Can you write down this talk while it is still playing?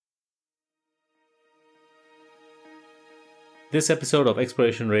This episode of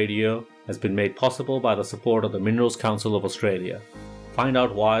Exploration Radio has been made possible by the support of the Minerals Council of Australia. Find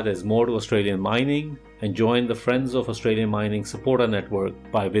out why there's more to Australian mining and join the Friends of Australian Mining supporter network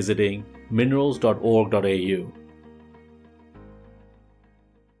by visiting minerals.org.au.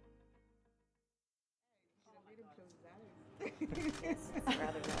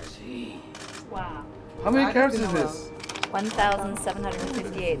 Wow. How many carats is this?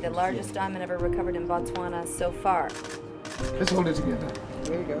 1,758, the largest diamond ever recovered in Botswana so far. Let's hold it together.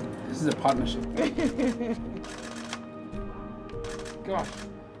 There you go. This is a partnership. Gosh,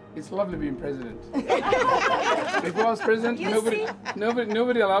 it's lovely being president. If I was president,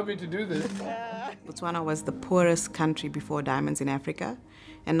 nobody allowed me to do this. Botswana was the poorest country before diamonds in Africa,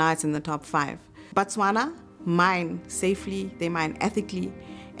 and now it's in the top 5. Botswana mine safely, they mine ethically,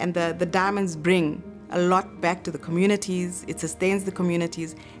 and the diamonds bring a lot back to the communities. It sustains the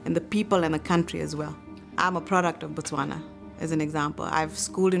communities and the people and the country as well. I'm a product of Botswana, as an example. I've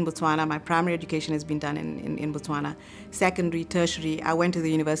schooled in Botswana. My primary education has been done in Botswana. Secondary, tertiary, I went to the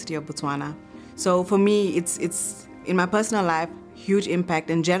University of Botswana. So for me, it's in my personal life, huge impact,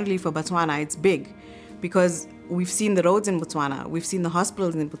 and generally for Botswana, it's big because we've seen the roads in Botswana, we've seen the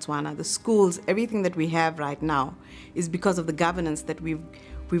hospitals in Botswana, the schools, everything that we have right now is because of the governance that we've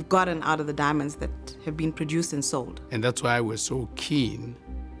gotten out of the diamonds that have been produced and sold. And that's why we're so keen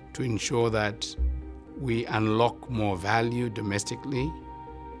to ensure that we unlock more value domestically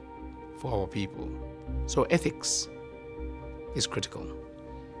for our people. So ethics is critical.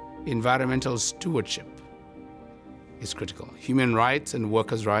 Environmental stewardship is critical. Human rights and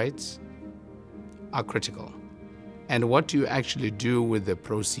workers' rights are critical. And what you actually do with the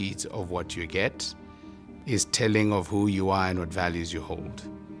proceeds of what you get is telling of who you are and what values you hold.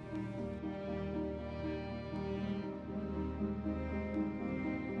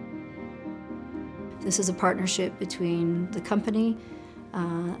 This is a partnership between the company,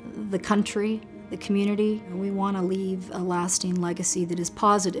 the country, the community. We want to leave a lasting legacy that is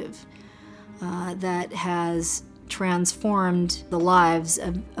positive, that has transformed the lives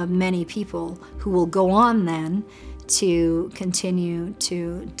of many people who will go on then to continue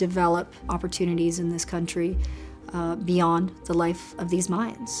to develop opportunities in this country beyond the life of these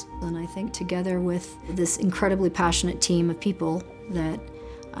mines. And I think together with this incredibly passionate team of people that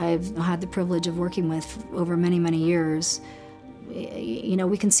I've had the privilege of working with over many, many years,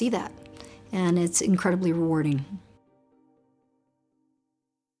 we can see that, and it's incredibly rewarding.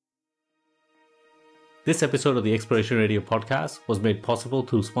 This episode of the Exploration Radio podcast was made possible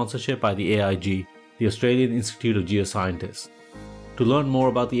through sponsorship by the AIG, the Australian Institute of Geoscientists. To learn more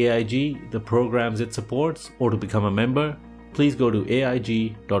about the AIG, the programs it supports, or to become a member, please go to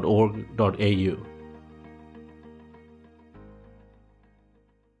aig.org.au.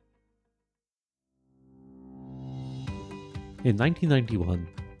 In 1991,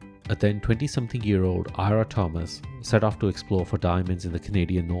 a then 20-something-year-old Ira Thomas set off to explore for diamonds in the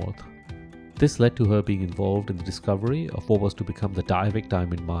Canadian North. This led to her being involved in the discovery of what was to become the Diavik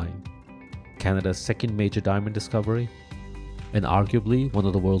Diamond Mine, Canada's second major diamond discovery, and arguably one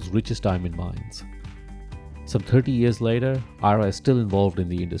of the world's richest diamond mines. Some 30 years later, Ira is still involved in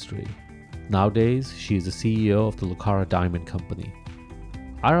the industry. Nowadays, she is the CEO of the Lucara Diamond Company.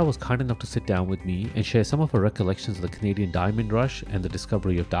 Ira was kind enough to sit down with me and share some of her recollections of the Canadian diamond rush and the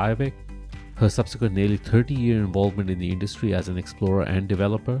discovery of Diavik, her subsequent nearly 30-year involvement in the industry as an explorer and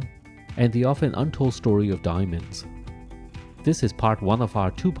developer, and the often untold story of diamonds. This is part 1 of our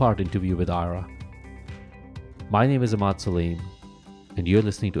 2-part interview with Ira. My name is Ahmad Salim, and you're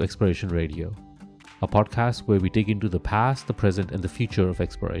listening to Exploration Radio, a podcast where we dig into the past, the present, and the future of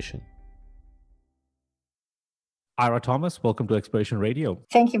exploration. Ira Thomas, welcome to Exploration Radio.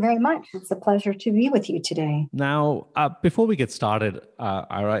 Thank you very much. It's a pleasure to be with you today. Now, before we get started,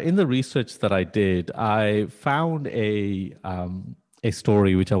 Ira, in the research that I did, I found a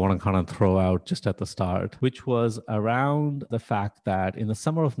story which I want to kind of throw out just at the start, which was around the fact that in the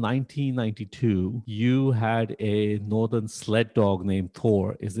summer of 1992, you had a northern sled dog named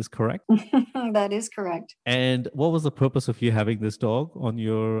Thor. Is this correct? That is correct. And what was the purpose of you having this dog on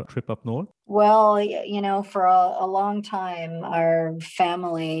your trip up north? Well, for a long time, our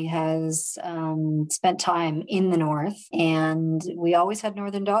family has spent time in the north, and we always had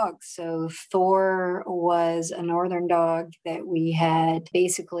northern dogs. So Thor was a northern dog that we had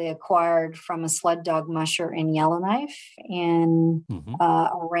basically acquired from a sled dog musher in Yellowknife in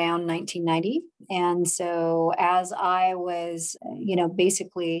around 1990. And so as I was,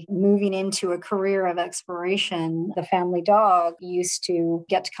 basically moving into a career of exploration, the family dog used to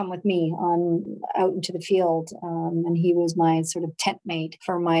get to come with me out into the field. And he was my sort of tent mate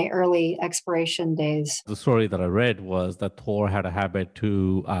for my early exploration days. The story that I read was that Thor had a habit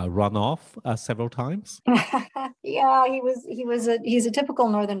to run off several times. Yeah, he's a typical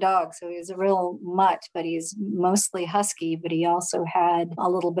northern dog. So he's a real mutt, but he's mostly husky, but he also had a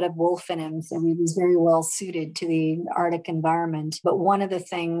little bit of wolf in him. So he was very well suited to the Arctic environment. But one of the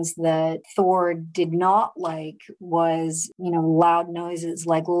things that Thor did not like was, loud noises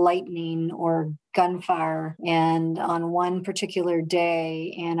like lightning or gunfire. And on one particular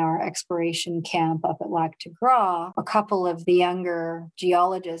day in our exploration camp up at Lac de Gras, a couple of the younger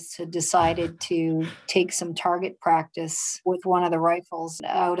geologists had decided to take some target practice with one of the rifles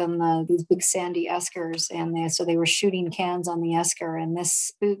out on these big sandy eskers. And so they were shooting cans on the esker, and this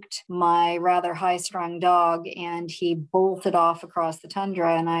spooked my rather high-strung dog, and he bolted off across the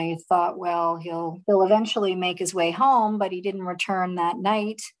tundra. And I thought, well, he'll eventually make his way home, but he didn't return that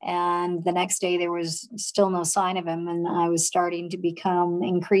night. And the next day there was still no sign of him, and I was starting to become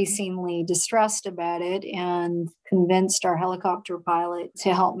increasingly distressed about it, and convinced our helicopter pilot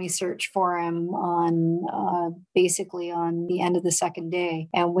to help me search for him basically on the end of the second day.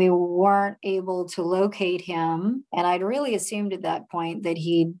 And we weren't able to locate him. And I'd really assumed at that point that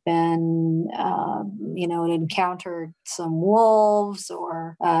he'd been, had encountered some wolves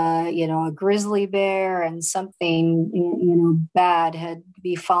or, a grizzly bear, and something, bad had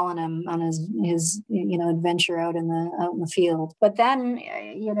befallen him on his adventure out in the field. But then,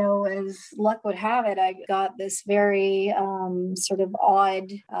 as luck would have it, I got this very sort of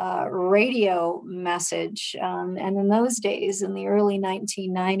odd radio message. And in those days, in the early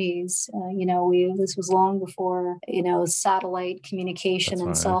 1990s, this was long before, satellite communication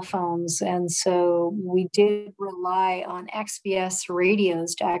and cell phones. And so we did rely on XBS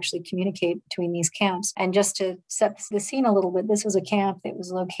radios to actually communicate between these camps. And just to set the scene a little bit, this was a camp that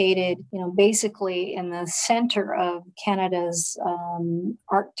was located, basically in the center of Canada's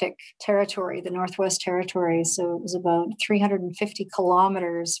Arctic territory, the Northwest Territories. So it was about 350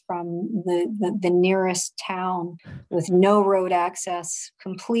 kilometers from the nearest town, with no road access,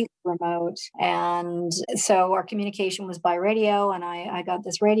 completely remote. And so our communication was by radio, and I got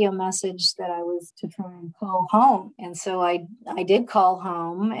this radio message that I was to try and call home. And so I did call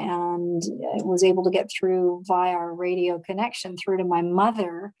home, and was able to get through via our radio connection through to my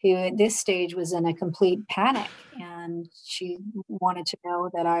mother, who at this stage was in a complete panic. And she wanted to know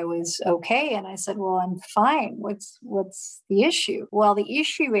that I was okay. And I said, well, I'm fine. What's the issue? Well, the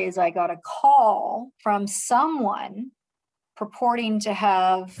issue is I got a call from someone purporting to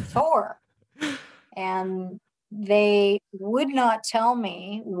have Thor. And they would not tell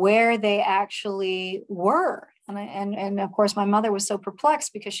me where they actually were. And of course, my mother was so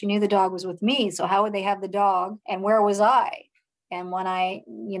perplexed because she knew the dog was with me. So how would they have the dog, and where was I? And when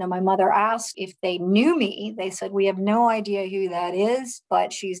my mother asked if they knew me, they said, we have no idea who that is,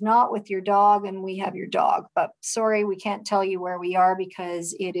 but she's not with your dog, and we have your dog. But sorry, we can't tell you where we are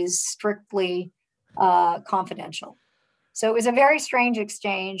because it is strictly confidential. So it was a very strange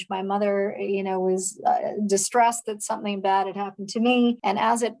exchange. My mother, was distressed that something bad had happened to me. And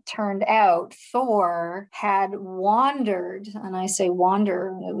as it turned out, Thor had wandered, and I say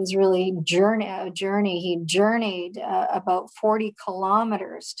wander, it was really a journey. He journeyed about 40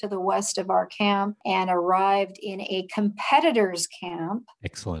 kilometers to the west of our camp and arrived in a competitor's camp.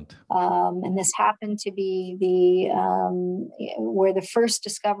 Excellent. And this happened to be where the first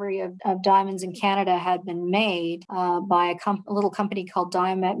discovery of diamonds in Canada had been made by a little company called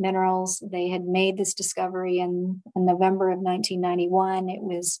Diamet Minerals. They had made this discovery in November of 1991. It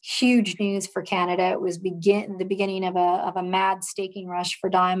was huge news for Canada. It was the beginning of a mad staking rush for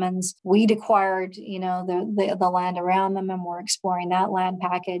diamonds. We'd acquired, the land around them, and we're exploring that land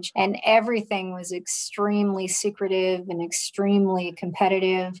package. And everything was extremely secretive and extremely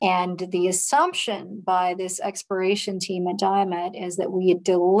competitive. And the assumption by this exploration team at Diamet is that we had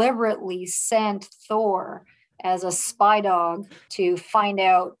deliberately sent Thor as a spy dog to find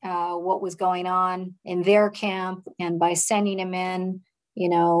out what was going on in their camp. And by sending him in,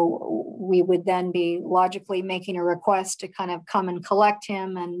 we would then be logically making a request to kind of come and collect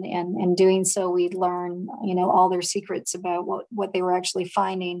him. And doing so, we'd learn, all their secrets about what they were actually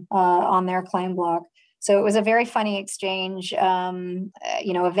finding on their claim block. So it was a very funny exchange.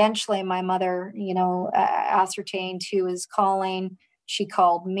 Eventually my mother, ascertained who was calling. She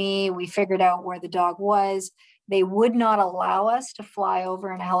called me. We figured out where the dog was. They would not allow us to fly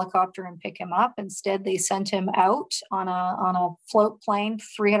over in a helicopter and pick him up. Instead, they sent him out on a float plane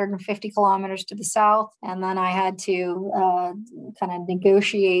 350 kilometers to the south. And then I had to kind of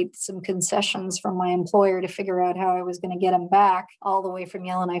negotiate some concessions from my employer to figure out how I was going to get him back all the way from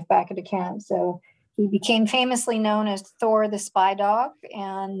Yellowknife back into camp. So he became famously known as Thor the Spy Dog.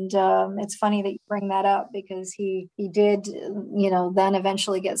 And it's funny that you bring that up because he did, then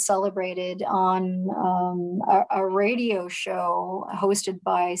eventually get celebrated on a radio show hosted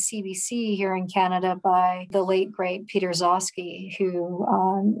by CBC here in Canada by the late, great Peter Zosky, who,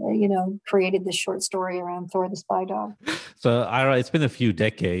 created this short story around Thor the Spy Dog. So, Ira, it's been a few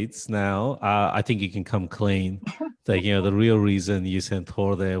decades now. I think you can come clean. Like, the real reason you sent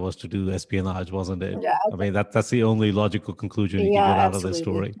Thor there was to do espionage, wasn't it? Yeah. I mean, that's the only logical conclusion you can get out of the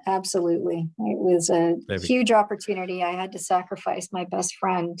story. Absolutely. It was a huge opportunity. I had to sacrifice my best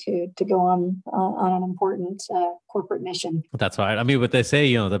friend to go on an important corporate mission. That's right. I mean, but they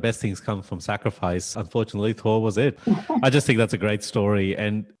say, the best things come from sacrifice. Unfortunately, Thor was it. I just think that's a great story.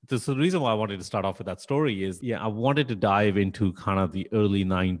 And the reason why I wanted to start off with that story is, I wanted to dive into kind of the early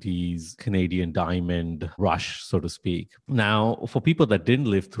 90s Canadian diamond rush, so to speak. Now, for people that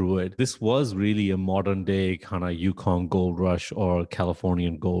didn't live through it, this was really a modern day kind of Yukon gold rush or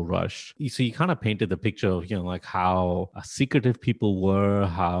Californian gold rush. So you kind of painted the picture of, like how secretive people were,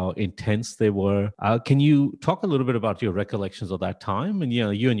 how intense they were. Can you talk a little bit about your recollections of that time? And,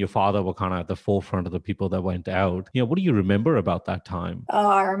 you and your father were kind of at the forefront of the people that went out. What do you remember about that time?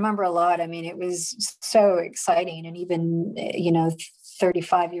 I remember a lot. I mean, it was so exciting. And even,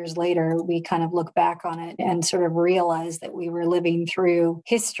 35 years later, we kind of look back on it and sort of realize that we were living through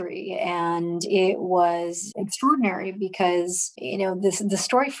history. And it was extraordinary because, the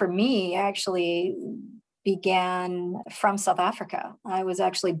story for me actually began from South Africa. I was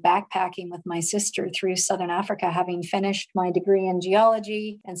actually backpacking with my sister through Southern Africa, having finished my degree in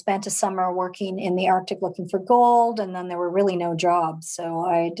geology and spent a summer working in the Arctic looking for gold. And then there were really no jobs. So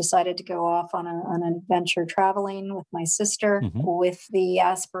I decided to go off on an adventure traveling with my sister with the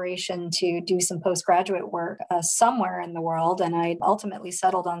aspiration to do some postgraduate work somewhere in the world. And I ultimately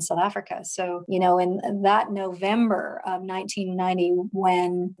settled on South Africa. So, in that November of 1990,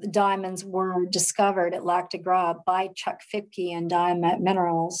 when diamonds were discovered at Lac de Gras by Chuck Fipke and Diamond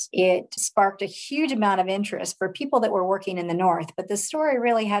Minerals, it sparked a huge amount of interest for people that were working in the North. But the story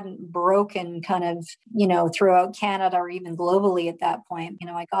really hadn't broken kind of, throughout Canada or even globally at that point.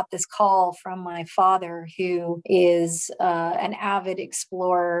 I got this call from my father, who is an avid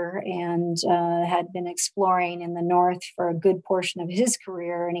explorer and had been exploring in the North for a good portion of his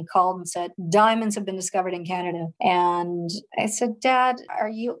career. And he called and said, diamonds have been discovered in Canada. And I said, Dad, are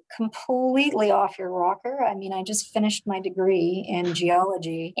you completely off your rocker? I mean, I just finished my degree in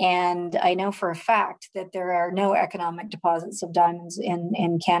geology, and I know for a fact that there are no economic deposits of diamonds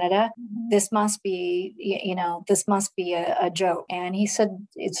in Canada. This must be, a joke. And he said,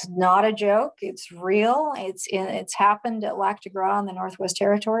 it's not a joke. It's real. It's happened at Lac de Gras in the Northwest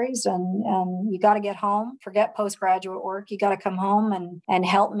Territories, and you got to get home. Forget postgraduate work. You got to come home and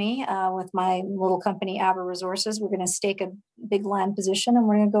help me with my little company, Aber Resources. We're going to stake a big land position, and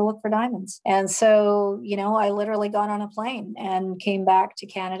we're going to go look for diamonds. And so, I literally got on a plane and came back to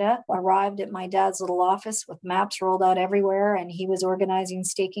Canada, arrived at my dad's little office with maps rolled out everywhere, and he was organizing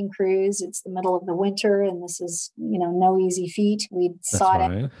staking crews. It's the middle of the winter, and this is, no easy feat. We'd sought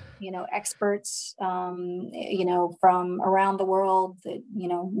out, experts, from around the world that,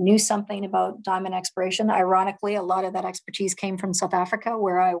 knew something about diamond exploration. Ironically, a lot of that expertise came from South Africa,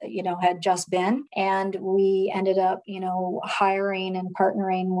 where I, had just been. And we ended up, hiring and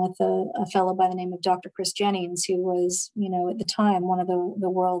partnering with a fellow by the name of Dr. Chris Jennings, who was, at the time, one of the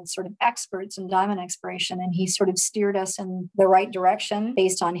world's sort of experts in diamond exploration. And he sort of steered us in the right direction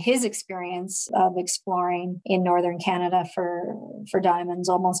based on his experience of exploring in Northern Canada for diamonds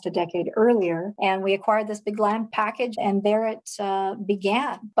almost a decade earlier. And we acquired this big land package, and there it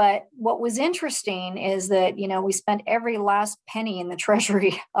began. But what was interesting is that, we spent every last penny in the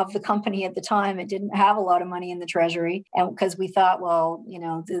treasury of the company at the time. It didn't have a lot of money in the treasury, and because we thought, well,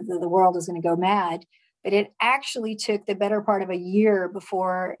 the world is going to go mad. But it actually took the better part of a year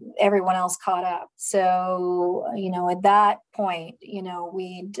before everyone else caught up. So, at that point,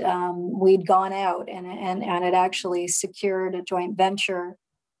 we'd gone out and it actually secured a joint venture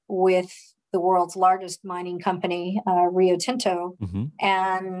with the world's largest mining company, Rio Tinto.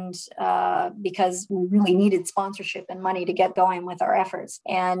 And because we really needed sponsorship and money to get going with our efforts.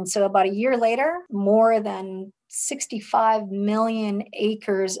 And so about a year later, more than 65 million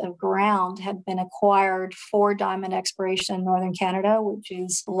acres of ground had been acquired for diamond exploration in Northern Canada, which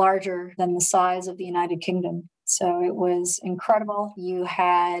is larger than the size of the United Kingdom. So it was incredible. You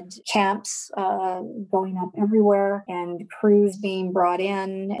had camps going up everywhere and crews being brought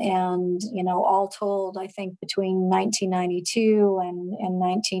in. And, all told, I think between 1992 and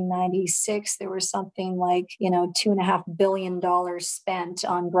 1996, there was something like, $2.5 billion spent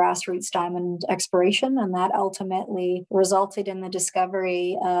on grassroots diamond exploration. And that ultimately resulted in the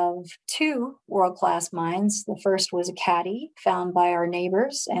discovery of two world-class mines. The first was a Caddy, found by our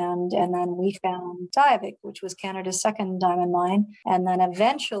neighbors, and then we found Diavik, which was Canada's second diamond mine. And then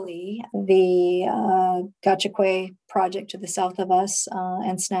eventually the Gachagua project to the south of us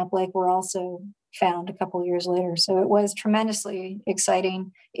and Snap Lake were also found a couple of years later. So it was tremendously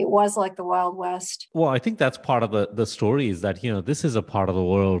exciting. It was like the Wild West. Well, I think that's part of the story is that, this is a part of the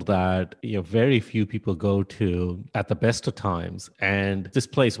world that, very few people go to at the best of times. And this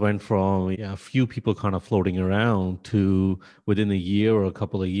place went from a few people kind of floating around to within a year or a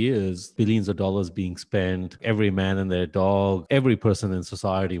couple of years, billions of dollars being spent. Every man and their dog, every person in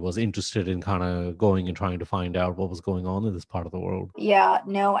society was interested in kind of going and trying to find out what was going on in this part of the world. Yeah,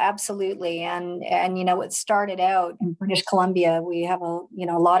 no, absolutely. And it started out in British Columbia. We have a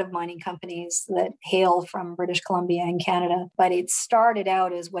lot of mining companies that hail from British Columbia and Canada, but it started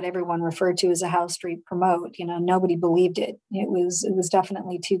out as what everyone referred to as a Howe Street promote. Nobody believed it. It was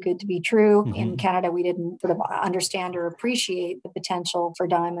definitely too good to be true. Mm-hmm. In Canada, we didn't sort of understand or appreciate the potential for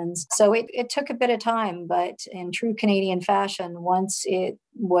diamonds. So it took a bit of time, but in true Canadian fashion, once it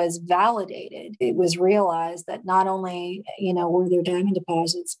was validated, it was realized that not only, were there diamond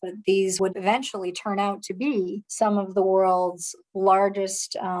deposits, but these would eventually turn out to be some of the world's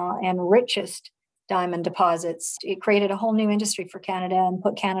largest and richest diamond deposits. It created a whole new industry for Canada and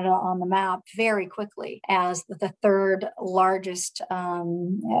put Canada on the map very quickly as the third largest,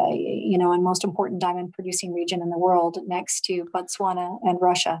 and most important diamond producing region in the world, next to Botswana and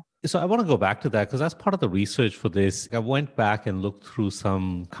Russia. So I want to go back to that because that's part of the research for this. I went back and looked through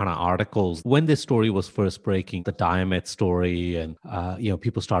some kind of articles when this story was first breaking, the Diamet story, and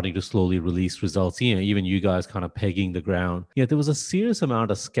people starting to slowly release results. Even you guys kind of pegging the ground. There was a serious amount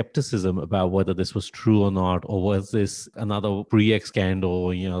of skepticism about whether this was true or not, or was this another Bre-X scandal?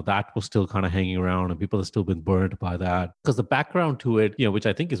 That was still kind of hanging around, and people have still been burned by that. Because the background to it, which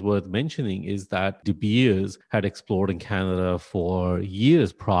I think is worth mentioning, is that De Beers had explored in Canada for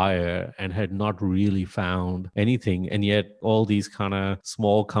years prior and had not really found anything. And yet all these kind of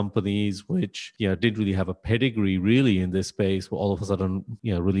small companies, which, didn't really have a pedigree really in this space, were all of a sudden,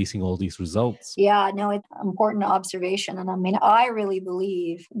 releasing all these results. Yeah, no, it's an important observation. And I really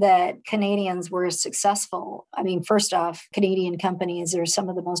believe that Canadians were successful. First off, Canadian companies are some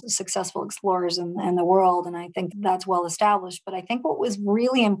of the most successful explorers in the world. And I think that's well established. But I think what was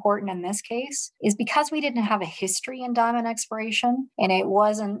really important in this case is because we didn't have a history in diamond exploration, and it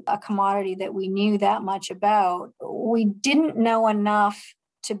wasn't a commodity that we knew that much about, we didn't know enough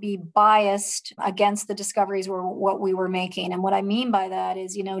to be biased against the discoveries what we were making. And what I mean by that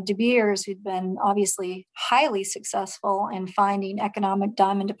is, De Beers, who'd been obviously highly successful in finding economic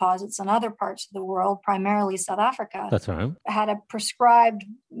diamond deposits in other parts of the world, primarily South Africa. That's right. Had a prescribed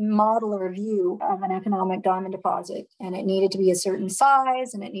model or view of an economic diamond deposit, and it needed to be a certain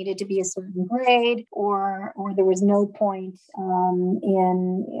size, and it needed to be a certain grade, or there was no point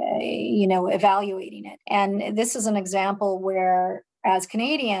in evaluating it. And this is an example where, as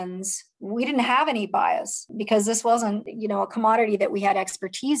Canadians, we didn't have any bias because this wasn't, a commodity that we had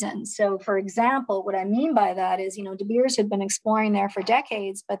expertise in. So, for example, what I mean by that is, De Beers had been exploring there for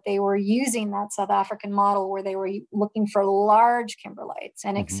decades, but they were using that South African model where they were looking for large kimberlites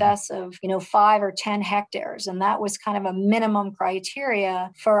in excess of, 5 or 10 hectares. And that was kind of a minimum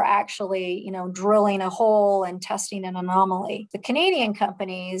criteria for actually, drilling a hole and testing an anomaly. The Canadian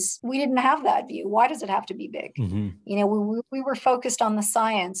companies, we didn't have that view. Why does it have to be big? Mm-hmm. We were focused on the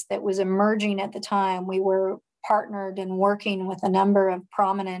science that was emerging at the time. We were partnered and working with a number of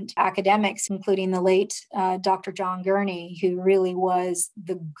prominent academics, including the late Dr. John Gurney, who really was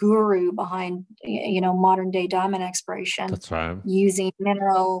the guru behind, modern day diamond exploration. That's right. Using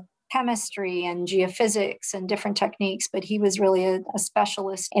mineral chemistry and geophysics and different techniques, but he was really a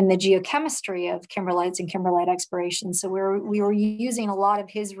specialist in the geochemistry of kimberlites and kimberlite exploration. So we were using a lot of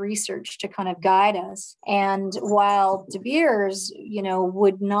his research to kind of guide us. And while De Beers,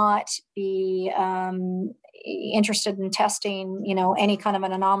 would not be interested in testing, any kind of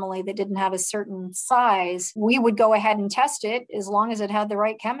an anomaly that didn't have a certain size, we would go ahead and test it as long as it had the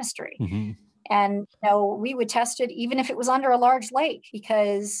right chemistry. Mm-hmm. And we would test it even if it was under a large lake,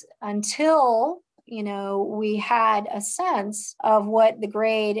 because until we had a sense of what the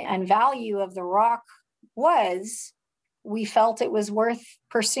grade and value of the rock was, we felt it was worth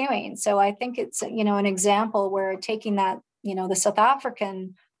pursuing. So I think it's, an example where taking that, the South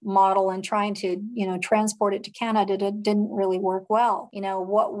African model and trying to, transport it to Canada didn't really work well.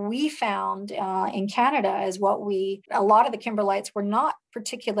 What we found in Canada is a lot of the kimberlites were not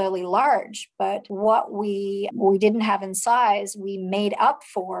particularly large, but what we didn't have in size, we made up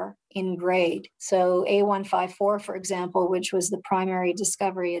for in grade. So A154, for example, which was the primary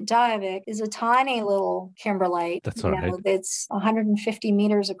discovery at Diavik, is a tiny little kimberlite. That's all right. It's 150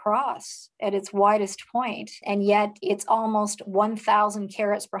 meters across at its widest point, and yet it's almost 1,000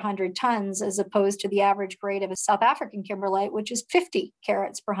 carats per 100 tons, as opposed to the average grade of a South African kimberlite, which is 50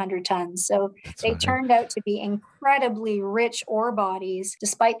 carats per 100 tons. So they turned out to be incredibly rich ore bodies,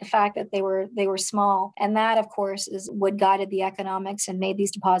 despite the fact that they were small. And that, of course, is what guided the economics and made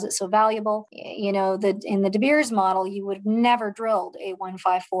these deposits so valuable. In the De Beers model, you would have never drilled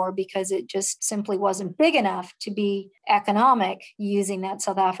A154 because it just simply wasn't big enough to be economic using that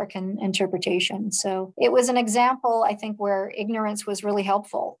South African interpretation. So it was an example, I think, where ignorance was really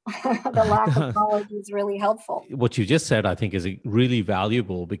helpful. The lack of knowledge was really helpful. What you just said, I think, is really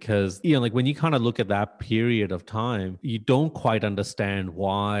valuable because, like when you kind of look at that period of time, you don't quite understand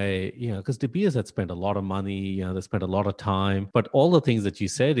why, because De Beers had spent a lot of money, they spent a lot of time, but all the things that you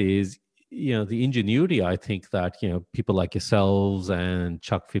said is, the ingenuity, I think that, people like yourselves and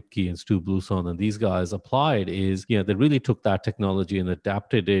Chuck Fipke and Stu Bluson and these guys applied is, they really took that technology and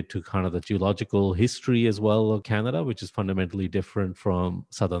adapted it to kind of the geological history as well of Canada, which is fundamentally different from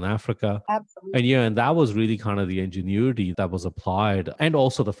Southern Africa. Absolutely. And that was really kind of the ingenuity that was applied. And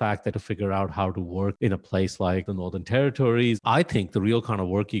also the fact that to figure out how to work in a place like the Northern Territories, I think the real kind of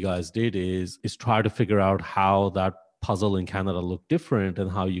work you guys did is try to figure out how that puzzle in Canada looked different and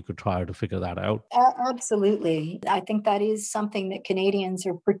how you could try to figure that out. Absolutely. I think that is something that Canadians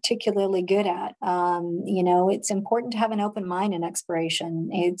are particularly good at. It's important to have an open mind in exploration.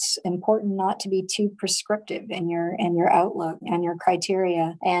 It's important not to be too prescriptive in your outlook and your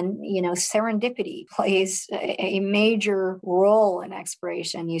criteria. And, serendipity plays a major role in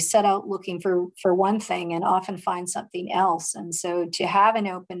exploration. You set out looking for one thing and often find something else. And so to have an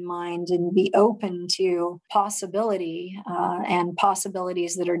open mind and be open to possibility and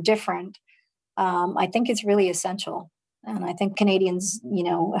possibilities that are different, I think it's really essential. And I think Canadians,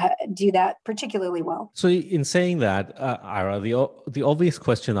 do that particularly well. So in saying that, Ira, the obvious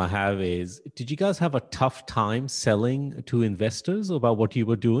question I have is, did you guys have a tough time selling to investors about what you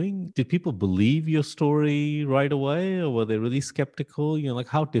were doing? Did people believe your story right away, or were they really skeptical?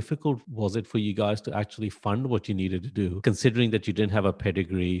 How difficult was it for you guys to actually fund what you needed to do, considering that you didn't have a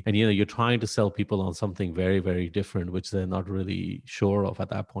pedigree and, you're trying to sell people on something very, very different, which they're not really sure of at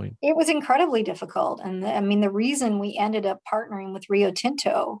that point? It was incredibly difficult. And the reason we ended up partnering with Rio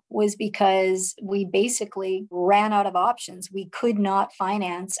Tinto was because we basically ran out of options. We could not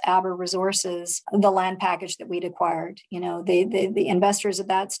finance Aber Resources, the land package that we'd acquired. The investors at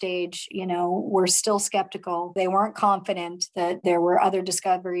that stage, were still skeptical. They weren't confident that there were other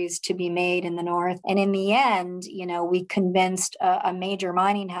discoveries to be made in the north. And in the end, we convinced a major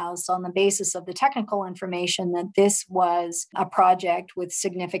mining house on the basis of the technical information that this was a project with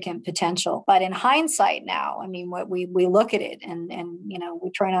significant potential. But in hindsight now, what we look at it and we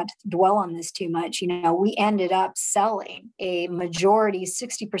try not to dwell on this too much. We ended up selling a majority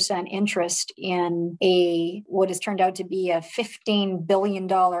 60% interest in what has turned out to be a $15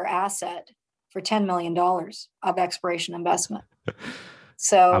 billion asset for $10 million of exploration investment.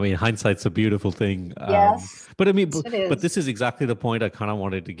 So hindsight's a beautiful thing. Yes, but this is exactly the point I kind of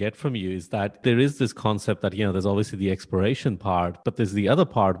wanted to get from you, is that there is this concept that, there's obviously the exploration part, but there's the other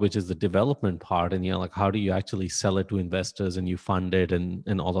part, which is the development part. And, how do you actually sell it to investors and you fund it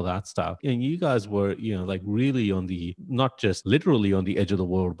and all of that stuff? And you guys were, really on the, not just literally on the edge of the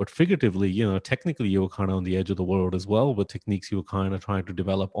world, but figuratively, technically you were kind of on the edge of the world as well with techniques you were kind of trying to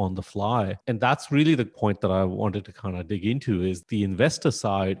develop on the fly. And that's really the point that I wanted to kind of dig into, is the investor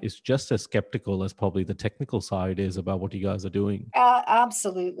side is just as skeptical as probably the technical side is about what you guys are doing.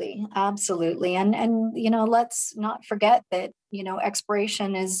 Absolutely. And let's not forget that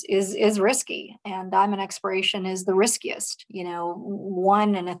exploration is risky, and diamond exploration is the riskiest.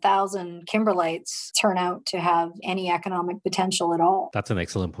 1 in 1,000 kimberlites turn out to have any economic potential at all. That's an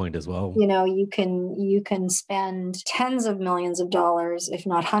excellent point as well. You can spend tens of millions of dollars, if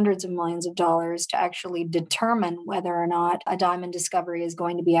not hundreds of millions of dollars, to actually determine whether or not a diamond discovery is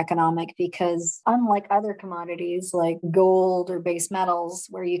going to be economic, because unlike other commodities like gold or base metals,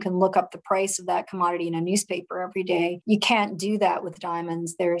 where you can look up the price of that commodity in a newspaper every day, you can't do that with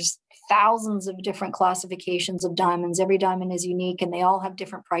diamonds. There's thousands of different classifications of diamonds. Every diamond is unique and they all have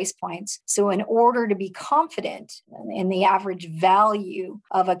different price points. So in order to be confident in the average value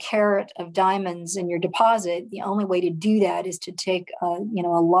of a carat of diamonds in your deposit, the only way to do that is to take a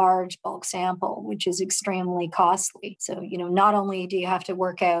large bulk sample, which is extremely costly. So, not only do you have to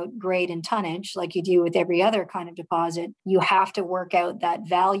work out grade and tonnage like you do with every other kind of deposit, you have to work out that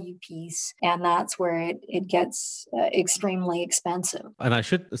value piece. And that's where it gets extremely expensive. And I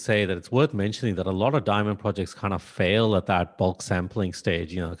should say that it's worth mentioning that a lot of diamond projects kind of fail at that bulk sampling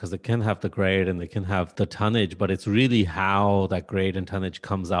stage, because they can have the grade and they can have the tonnage, but it's really how that grade and tonnage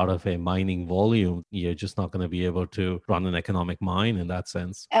comes out of a mining volume. You're just not going to be able to run an economic mine in that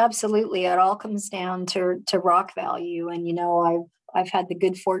sense. Absolutely. It all comes down to rock value. And, I've had the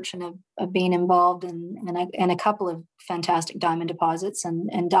good fortune of being involved in a couple of fantastic diamond deposits, and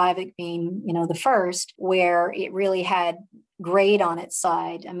Diavik being, the first, where it really had grade on its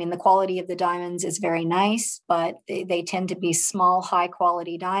side. I mean, the quality of the diamonds is very nice, but they tend to be small, high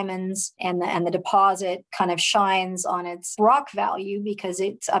quality diamonds, and the deposit kind of shines on its rock value because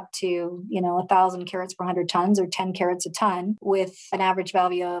it's up to 1,000 carats per 100 tons or 10 carats a ton, with an average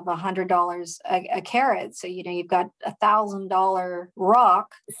value of $100 a carat. So you've got $1,000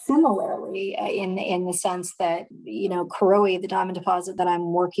 rock. Similarly, in the sense that Karowe, the diamond deposit that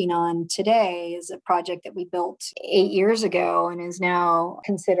I'm working on today, is a project that we built 8 years ago and is now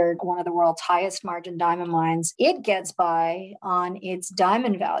considered one of the world's highest margin diamond mines. It gets by on its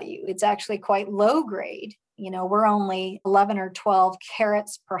diamond value. It's actually quite low grade. We're only 11 or 12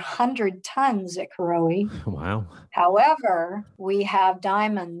 carats per 100 tons at Karowe. Wow. However, we have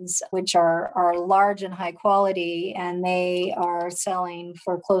diamonds which are large and high quality, and they are selling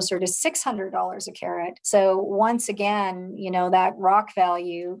for closer to $600 a carat. So once again, that rock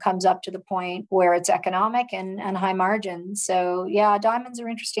value comes up to the point where it's economic and high margin. So yeah, diamonds are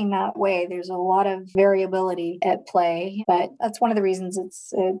interesting that way. There's a lot of variability at play, but that's one of the reasons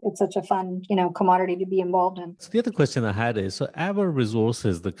it's such a fun, commodity to be involved in. So the other question I had is, so Avar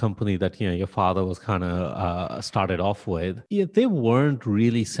Resources, the company that your father was kind of started off with, they weren't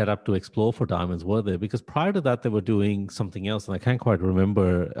really set up to explore for diamonds, were they? Because prior to that, they were doing something else, and I can't quite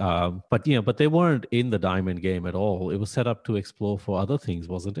remember. But they weren't in the diamond game at all. It was set up to explore for other things,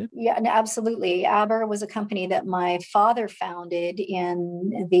 wasn't it? Yeah, no, absolutely. Avar was a company that my father founded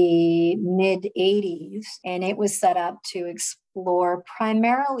in the mid 80s, and it was set up to explore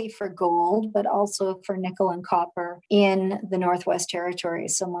primarily for gold, but also for nickel and copper in the Northwest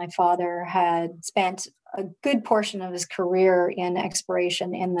Territories. So my father had spent a good portion of his career in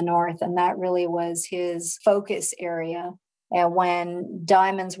exploration in the North, and that really was his focus area. And when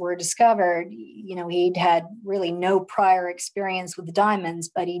diamonds were discovered, he'd had really no prior experience with diamonds,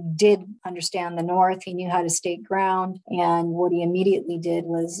 but he did understand the North. He knew how to stake ground. And what he immediately did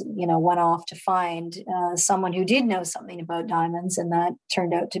was, went off to find someone who did know something about diamonds. And that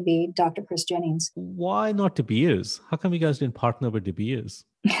turned out to be Dr. Chris Jennings. Why not De Beers? How come you guys didn't partner with De Beers?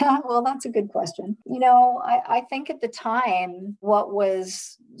 Well, that's a good question. I think at the time, what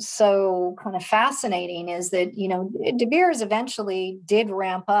was so kind of fascinating is that, De Beers eventually did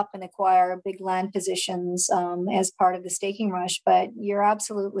ramp up and acquire big land positions as part of the staking rush. But you're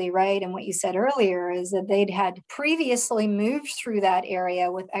absolutely right. And what you said earlier is that they'd had previously moved through that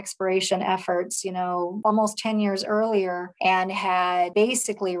area with exploration efforts, almost 10 years earlier, and had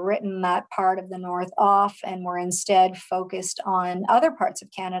basically written that part of the North off and were instead focused on other parts of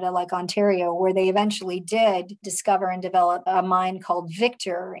Canada, like Ontario, where they eventually did discover and develop a mine called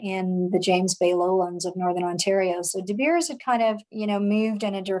Victor in the James Bay lowlands of Northern Ontario. So De Beers had kind of, moved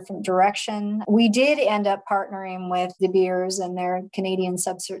in a different direction. We did end up partnering with De Beers and their Canadian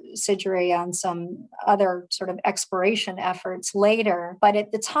subsidiary on some other sort of exploration efforts later. But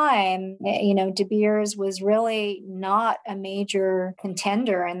at the time, De Beers was really not a major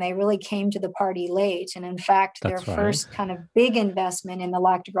contender, and they really came to the party late. And in fact, That's their right. first kind of big investment in the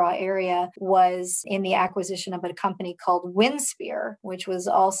Lac de Gras area was in the acquisition of a company called Windspear, which was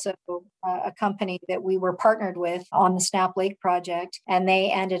also a company that we were partnered with on the Snap Lake project. And they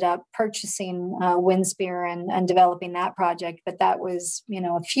ended up purchasing Windspear and developing that project. But that was,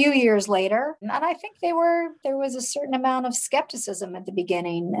 a few years later. And I think there was a certain amount of skepticism at the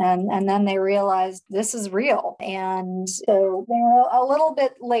beginning. And then they realized this is real. And so they were a little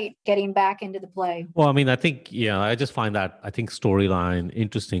bit late getting back into the play. Well, I mean, I think, I just find that, storyline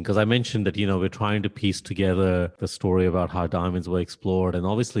interesting because I mentioned that, we're trying to piece together the story about how diamonds were explored And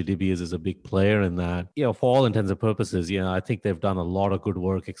obviously De Beers is a big player in that. For all intents and purposes, I think they've done a lot of good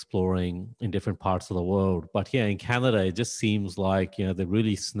work exploring in different parts of the world. But in Canada, it just seems like, they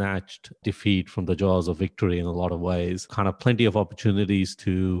really snatched defeat from the jaws of victory in a lot of ways. Kind of plenty of opportunities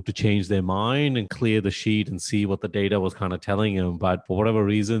to change their mind and clear the sheet and see what the data was kind of telling them. But for whatever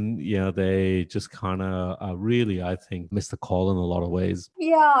reason, they just kind of really, I think, missed the call in a lot of ways.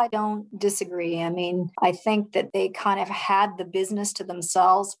 Yeah, I don't disagree. I mean, I think that they kind of had the business to themselves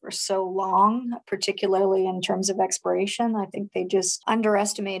for so long, particularly in terms of exploration. I think they just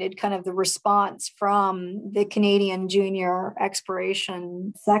underestimated kind of the response from the Canadian junior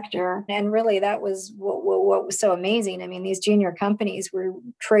exploration sector. And really, that was what was so amazing. I mean, these junior companies were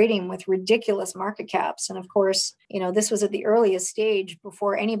trading with ridiculous market caps. And of course, this was at the earliest stage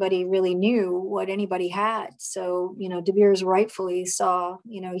before anybody really knew what anybody had. So, De Beers rightfully saw,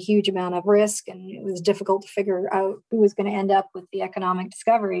 a huge amount of risk, and it was difficult to figure out who was going to end up with the economic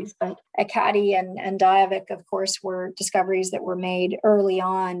discoveries. But Ekati and Diavik, of course, were discoveries that were made early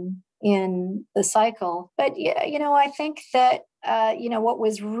on in the cycle. But, I think that what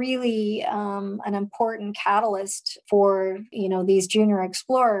was really an important catalyst for, these junior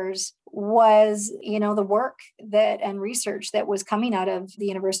explorers was, the work and research that was coming out of the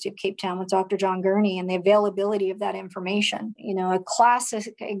University of Cape Town with Dr. John Gurney and the availability of that information. A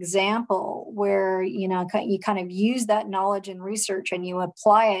classic example where, you kind of use that knowledge and research and you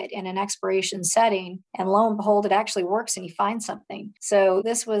apply it in an exploration setting, and lo and behold, it actually works and you find something. So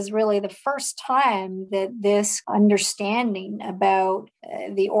this was really the first time that this understanding about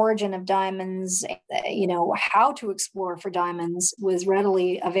the origin of diamonds, how to explore for diamonds was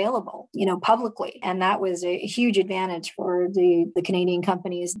readily available, publicly. And that was a huge advantage for the Canadian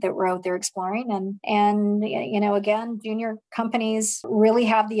companies that were out there exploring. And again, junior companies really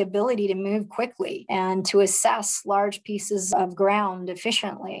have the ability to move quickly and to assess large pieces of ground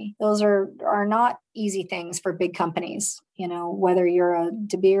efficiently. Those are not easy things for big companies, whether you're a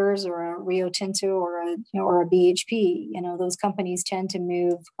De Beers or a Rio Tinto or a BHP, those companies tend to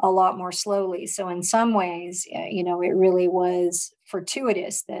move a lot more slowly. So in some ways, it really was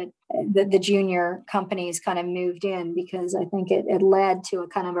fortuitous that the junior companies kind of moved in, because I think it led to a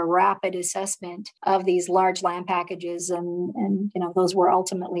kind of a rapid assessment of these large land packages, and those were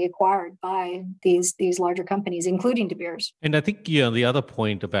ultimately acquired by these larger companies, including De Beers. And I think the other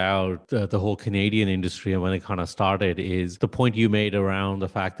point about the whole Canadian industry and when it kind of started is the point you made around the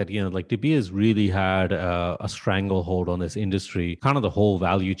fact that like De Beers really had a stranglehold on this industry, kind of the whole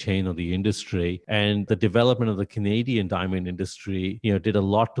value chain of the industry, and the development of the Canadian diamond industry did a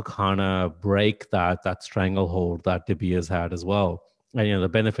lot to kind of break that stranglehold that De Beers had as well. And the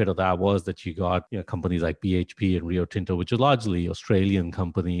benefit of that was that you got companies like BHP and Rio Tinto, which are largely Australian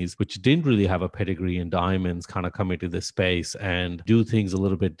companies, which didn't really have a pedigree in diamonds, kind of come into this space and do things a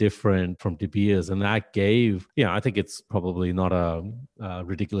little bit different from De Beers. And that gave, I think it's probably not a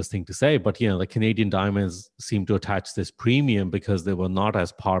ridiculous thing to say, but the Canadian diamonds seem to attach this premium because they were not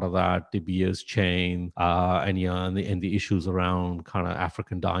as part of that De Beers chain, and the issues around kind of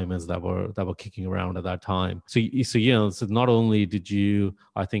African diamonds that were kicking around at that time. So not only did you,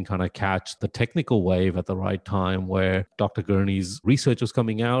 I think, kind of catch the technical wave at the right time where Dr. Gurney's research was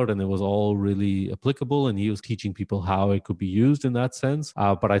coming out and it was all really applicable and he was teaching people how it could be used in that sense.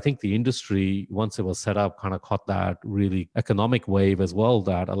 But I think the industry, once it was set up, kind of caught that really economic wave as well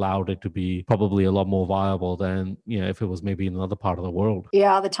that allowed it to be probably a lot more viable than, if it was maybe in another part of the world.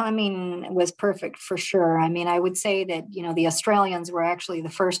 Yeah, the timing was perfect for sure. I mean, I would say that, the Australians were actually the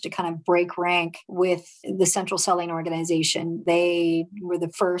first to kind of break rank with the Central Selling Organization. They were the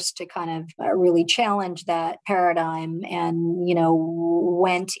first to kind of really challenge that paradigm and,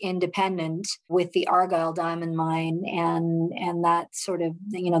 went independent with the Argyle diamond mine. And that sort of,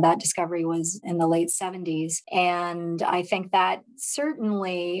 that discovery was in the late 70s. And I think that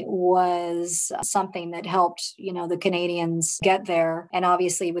certainly was something that helped, the Canadians get there. And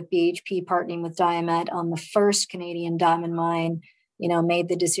obviously with BHP partnering with Diamet on the first Canadian diamond mine, made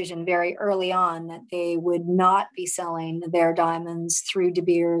the decision very early on that they would not be selling their diamonds through De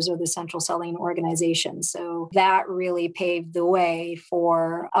Beers or the Central Selling Organization. So that really paved the way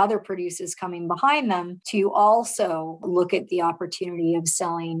for other producers coming behind them to also look at the opportunity of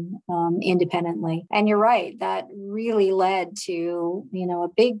selling independently. And you're right, that really led to, a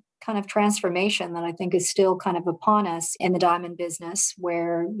big kind of transformation that I think is still kind of upon us in the diamond business,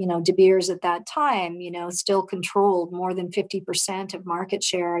 where, De Beers at that time, still controlled more than 50% of market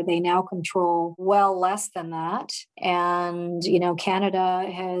share. They now control well less than that. And, Canada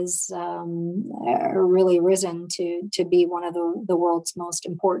has really risen to be one of the world's most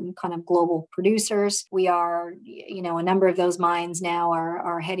important kind of global producers. We are, a number of those mines now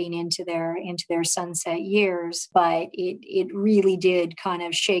are heading into their sunset years, but it really did kind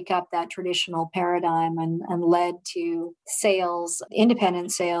of shake up that traditional paradigm and led to sales,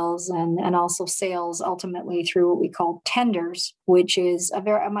 independent sales, and also sales ultimately through what we call tenders, which is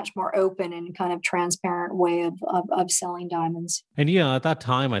a much more open and kind of transparent way of selling diamonds. And at that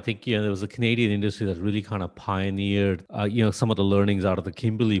time, I think there was a Canadian industry that really kind of pioneered some of the learnings out of the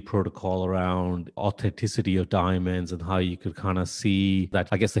Kimberley Protocol around authenticity of diamonds and how you could kind of see that,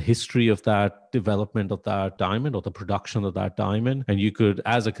 I guess, the history of that development of that diamond or the production of that diamond. And you could,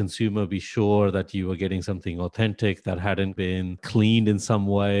 as a consumer, be sure that you were getting something authentic that hadn't been cleaned in some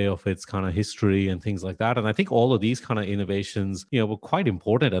way of its kind of history and things like that. And I think all of these kind of innovations, were quite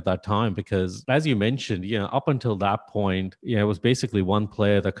important at that time because, as you mentioned, up until that point, it was basically one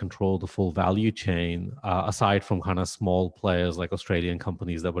player that controlled the full value chain, aside from kind of small players like Australian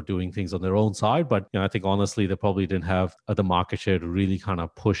companies that were doing things on their own side. But I think honestly, they probably didn't have the market share to really kind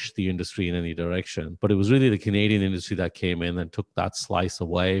of push the industry in any direction. But it was really the Canadian industry that came in and took that slice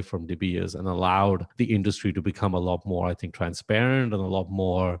away from De Beers and allowed the industry to become a lot more, I think, transparent and a lot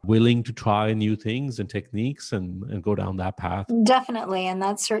more willing to try new things and techniques and go down that path. Definitely. And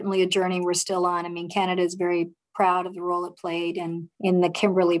that's certainly a journey we're still on. I mean, Canada is very proud of the role it played in the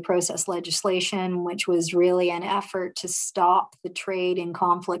Kimberley Process legislation, which was really an effort to stop the trade in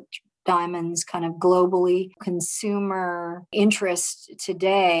conflict diamonds kind of globally. Consumer interest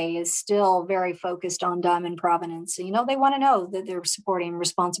today is still very focused on diamond provenance. They want to know that they're supporting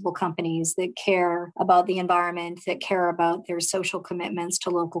responsible companies that care about the environment, that care about their social commitments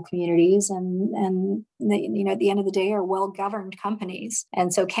to local communities, and they, at the end of the day, are well-governed companies.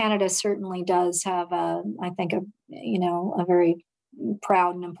 And so Canada certainly does have a very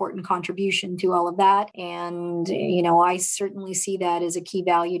proud and important contribution to all of that. And, I certainly see that as a key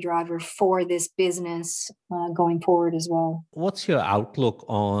value driver for this business going forward as well. What's your outlook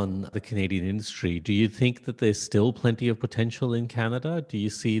on the Canadian industry? Do you think that there's still plenty of potential in Canada? Do you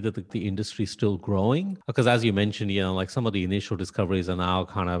see that the industry is still growing? Because as you mentioned, like some of the initial discoveries are now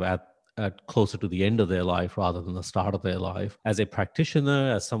kind of at closer to the end of their life rather than the start of their life. As a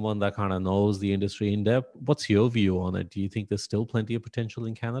practitioner, as someone that kind of knows the industry in depth, what's your view on it? Do you think there's still plenty of potential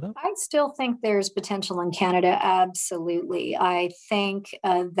in Canada? I still think there's potential in Canada. Absolutely. I think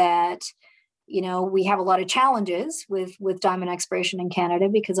that we have a lot of challenges with diamond exploration in Canada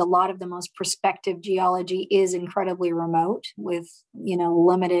because a lot of the most prospective geology is incredibly remote with,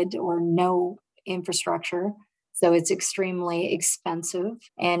 limited or no infrastructure. So it's extremely expensive.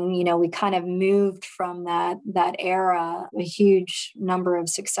 And, we kind of moved from that era, a huge number of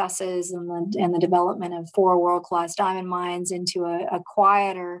successes and the development of 4 world-class diamond mines into a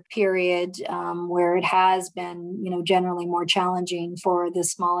quieter period where it has been, generally more challenging for the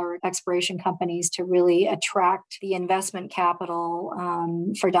smaller exploration companies to really attract the investment capital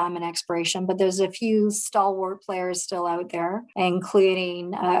for diamond exploration. But there's a few stalwart players still out there,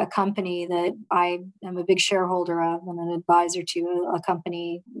 including a company that I am a big shareholder of and an advisor to, a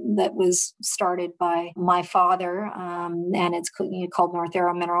company that was started by my father, and it's called North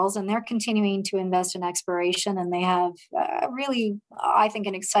Arrow Minerals, and they're continuing to invest in exploration, and they have really, I think,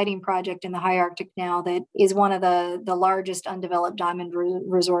 an exciting project in the high Arctic now that is one of the largest undeveloped diamond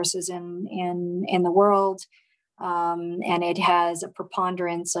resources in the world. And it has a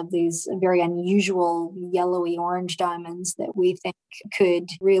preponderance of these very unusual yellowy orange diamonds that we think could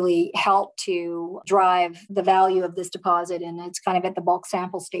really help to drive the value of this deposit. And it's kind of at the bulk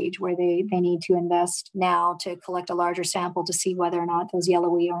sample stage where they need to invest now to collect a larger sample to see whether or not those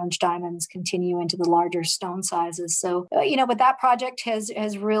yellowy orange diamonds continue into the larger stone sizes. So, but that project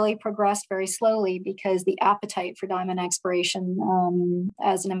has really progressed very slowly because the appetite for diamond exploration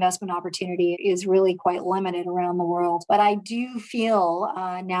as an investment opportunity is really quite limited around the world. But I do feel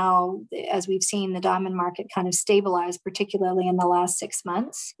now, as we've seen the diamond market kind of stabilize, particularly in the last 6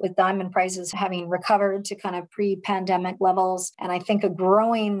 months, with diamond prices having recovered to kind of pre-pandemic levels. And I think a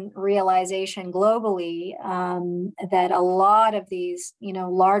growing realization globally that a lot of these,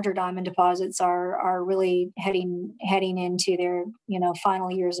 larger diamond deposits are really heading into their,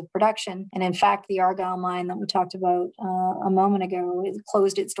 final years of production. And in fact, the Argyle mine that we talked about a moment ago, it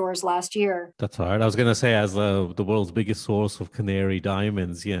closed its doors last year. That's all right. I was going to say, as the world's biggest source of Canary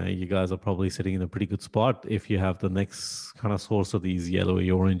diamonds, you guys are probably sitting in a pretty good spot if you have the next kind of source of these yellowy,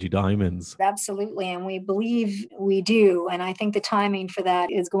 orangey diamonds. Absolutely. And we believe we do. And I think the timing for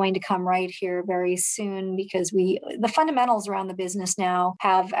that is going to come right here very soon, because the fundamentals around the business now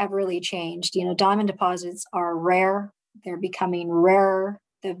have really changed. Diamond deposits are rare. They're becoming rarer.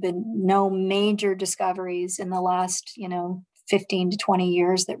 There have been no major discoveries in the last, 15 to 20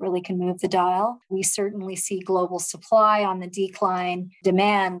 years that really can move the dial. We certainly see global supply on the decline.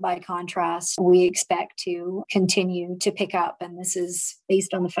 Demand, by contrast, we expect to continue to pick up. And this is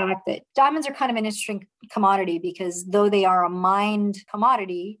based on the fact that diamonds are kind of an interesting commodity, because though they are a mined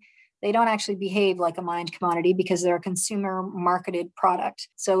commodity, they don't actually behave like a mined commodity because they're a consumer marketed product.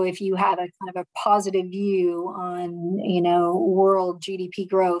 So if you have a kind of a positive view on, world GDP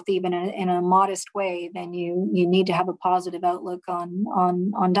growth, even in a modest way, then you need to have a positive outlook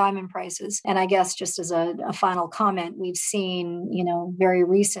on diamond prices. And I guess just as a final comment, we've seen, very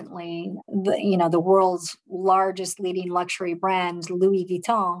recently, the world's largest leading luxury brand, Louis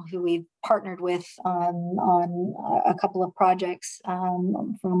Vuitton, who we've partnered with on a couple of projects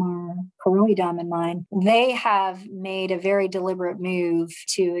from our Karowe diamond mine. They have made a very deliberate move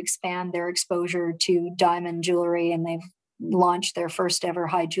to expand their exposure to diamond jewelry, and they've launched their first ever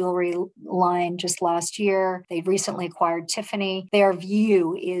high jewelry line just last year. They've recently acquired Tiffany. Their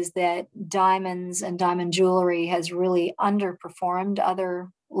view is that diamonds and diamond jewelry has really underperformed other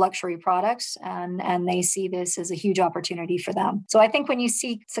luxury products, and they see this as a huge opportunity for them. So I think when you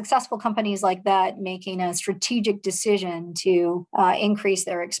see successful companies like that making a strategic decision to increase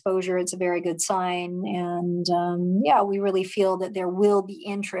their exposure, it's a very good sign. And we really feel that there will be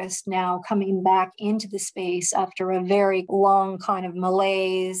interest now coming back into the space after a very long kind of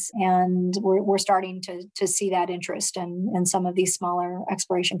malaise, and we're starting to see that interest, and some of these smaller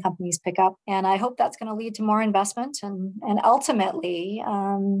exploration companies pick up. And I hope that's going to lead to more investment and ultimately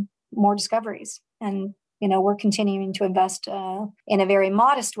more discoveries. And we're continuing to invest in a very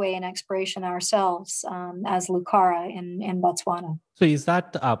modest way in exploration ourselves as Lucara in Botswana. So is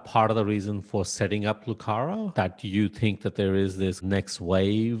that part of the reason for setting up Lucara, that you think that there is this next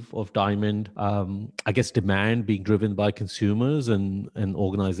wave of diamond, demand being driven by consumers and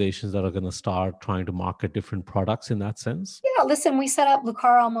organizations that are going to start trying to market different products in that sense? Yeah, listen, we set up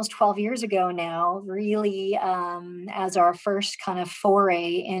Lucara almost 12 years ago now, really as our first kind of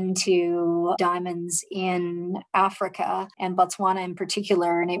foray into diamonds in Africa and Botswana in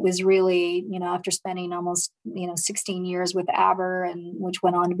particular. And it was really, after spending almost, 16 years with Aber, and which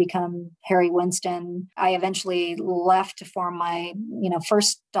went on to become Harry Winston, I eventually left to form my,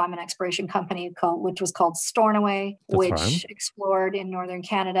 first diamond exploration company which was called Stornoway, which explored in northern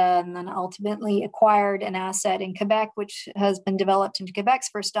Canada, and then ultimately acquired an asset in Quebec, which has been developed into Quebec's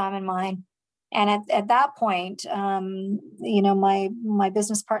first diamond mine. And at that point, my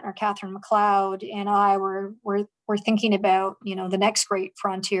business partner, Catherine McLeod, and I were thinking about, the next great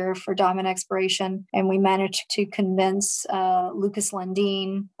frontier for diamond exploration. And we managed to convince Lucas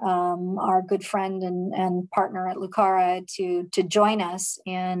Lundin, our good friend and partner at Lucara, to join us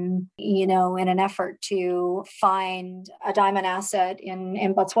in an effort to find a diamond asset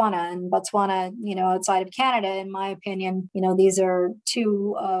in Botswana. And Botswana, outside of Canada, in my opinion, these are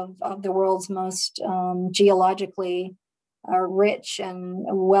two of the world's most geologically rich and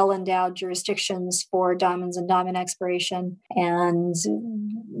well-endowed jurisdictions for diamonds and diamond exploration. And,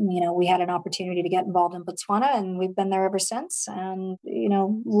 we had an opportunity to get involved in Botswana, and we've been there ever since. And,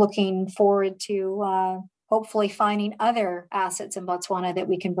 looking forward to hopefully finding other assets in Botswana that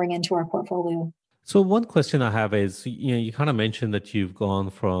we can bring into our portfolio. So one question I have is, you kind of mentioned that you've gone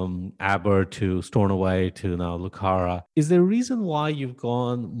from Aber to Stornoway to now Lucara. Is there a reason why you've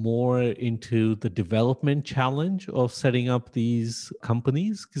gone more into the development challenge of setting up these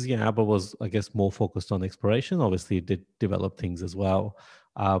companies? Because Aber was, I guess, more focused on exploration. Obviously, it did develop things as well.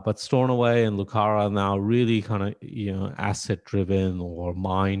 But Stornoway and Lucara are now really kind of, asset-driven or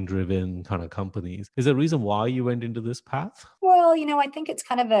mine-driven kind of companies. Is there a reason why you went into this path? Well, I think it's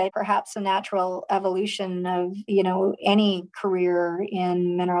kind of perhaps a natural evolution of, any career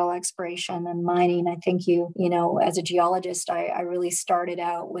in mineral exploration and mining. I think as a geologist, I really started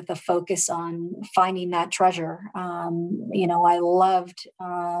out with a focus on finding that treasure. I loved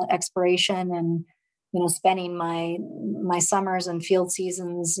exploration and spending my summers and field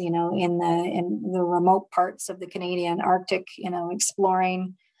seasons, in the remote parts of the Canadian Arctic,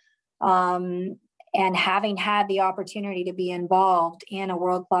 exploring. And having had the opportunity to be involved in a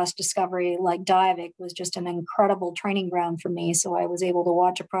world-class discovery like Diavik was just an incredible training ground for me. So I was able to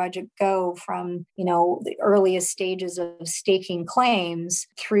watch a project go from, the earliest stages of staking claims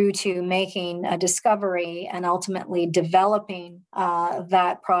through to making a discovery and ultimately developing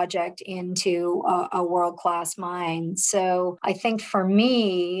that project into a world-class mine. So I think for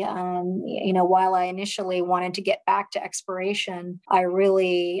me, while I initially wanted to get back to exploration, I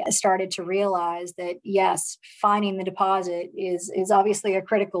really started to realize that, yes, finding the deposit is obviously a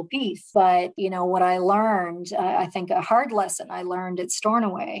critical piece. But, what I learned, I think a hard lesson I learned at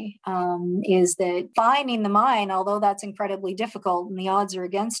Stornoway is that finding the mine, although that's incredibly difficult and the odds are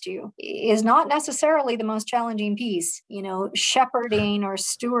against you, is not necessarily the most challenging piece. Shepherding or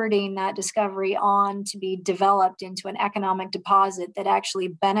stewarding that discovery on to be developed into an economic deposit that actually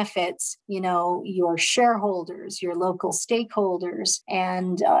benefits, your shareholders, your local stakeholders,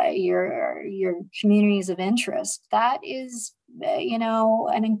 and your communities of interest. That is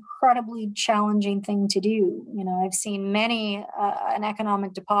an incredibly challenging thing to do. I've seen many an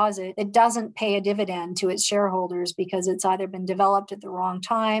economic deposit that doesn't pay a dividend to its shareholders because it's either been developed at the wrong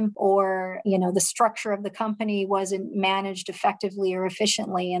time or, the structure of the company wasn't managed effectively or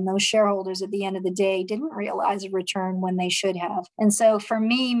efficiently. And those shareholders at the end of the day didn't realize a return when they should have. And so for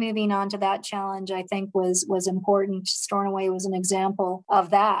me, moving on to that challenge, I think was important. Stornoway was an example of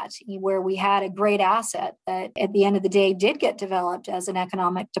that, where we had a great asset that at the end of the day did get developed as an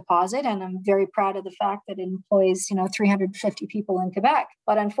economic deposit. And I'm very proud of the fact that it employs, 350 people in Quebec.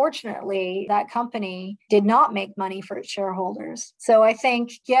 But unfortunately, that company did not make money for its shareholders. So I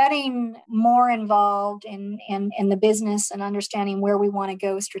think getting more involved in the business and understanding where we want to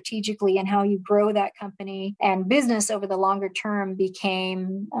go strategically and how you grow that company and business over the longer term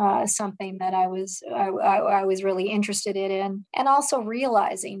became something that I was really interested in. And also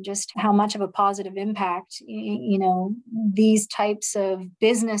realizing just how much of a positive impact, these types of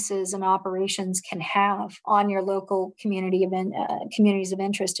businesses and operations can have on your local communities of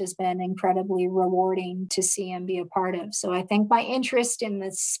interest has been incredibly rewarding to see and be a part of. So I think my interest in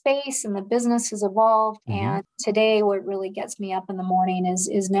the space and the business has evolved. Mm-hmm. And today, what really gets me up in the morning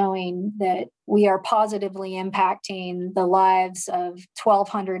is knowing that we are positively impacting the lives of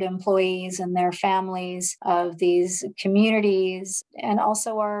 1,200 employees and their families of these communities, and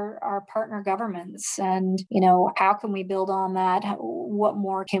also our partner governments. And, how can we build on that? What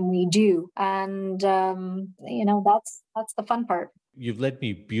more can we do? And, that's the fun part. You've led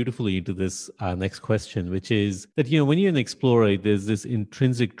me beautifully into this next question, which is that, when you're an explorer, there's this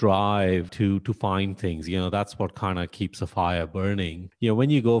intrinsic drive to find things. That's what kind of keeps a fire burning. When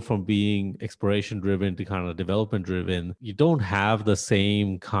you go from being exploration driven to kind of development driven, you don't have the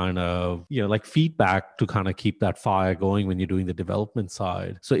same kind of, like feedback to kind of keep that fire going when you're doing the development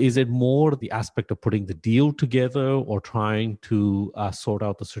side. So is it more the aspect of putting the deal together or trying to sort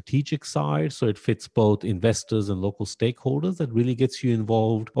out the strategic side so it fits both investors and local stakeholders that really gets you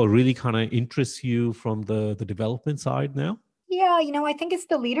involved or really kind of interests you from the development side now? Yeah, I think it's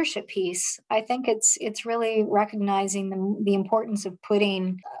the leadership piece. I think it's really recognizing the importance of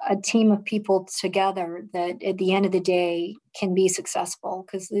putting a team of people together that at the end of the day can be successful,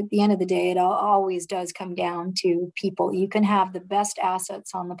 because at the end of the day, it always does come down to people. You can have the best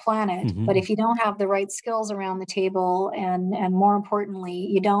assets on the planet, mm-hmm. but if you don't have the right skills around the table, and more importantly,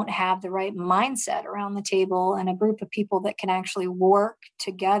 you don't have the right mindset around the table and a group of people that can actually work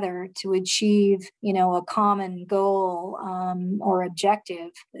together to achieve, a common goal or objective,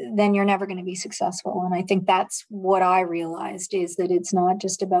 then you're never going to be successful. And I think that's what I realized, is that it's not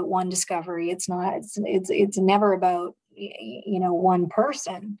just about one discovery. It's never about one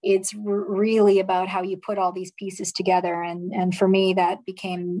person. It's really about how you put all these pieces together. And for me, that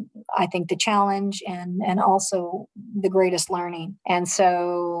became, I think, the challenge and also the greatest learning. And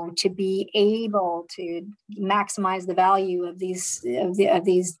so to be able to maximize the value of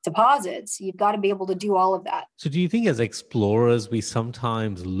these deposits, you've got to be able to do all of that. So do you think as explorers, we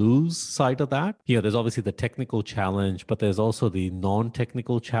sometimes lose sight of that? There's obviously the technical challenge, but there's also the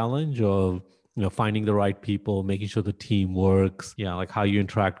non-technical challenge of finding the right people, making sure the team works, like how you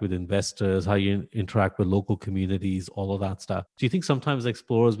interact with investors, how you interact with local communities, all of that stuff. Do you think sometimes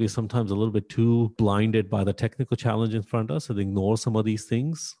explorers, we're sometimes a little bit too blinded by the technical challenge in front of us and ignore some of these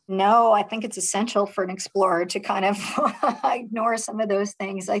things? No, I think it's essential for an explorer to kind of ignore some of those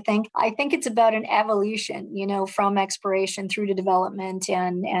things. I think it's about an evolution, from exploration through to development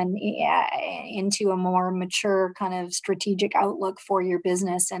and into a more mature kind of strategic outlook for your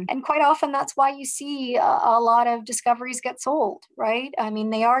business. And quite often that's why you see a lot of discoveries get sold, right? I mean,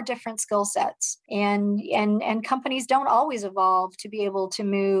 they are different skill sets, and companies don't always evolve to be able to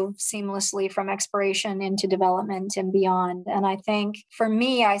move seamlessly from exploration into development and beyond. And I think for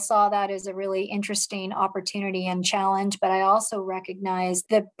me, I saw that as a really interesting opportunity and challenge, but I also recognize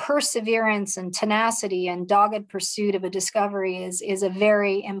the perseverance and tenacity and dogged pursuit of a discovery is a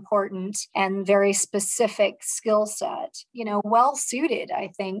very important and very specific skill set, well suited,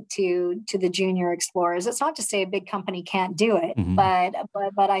 I think, to the junior explorers. It's not to say a big company can't do it,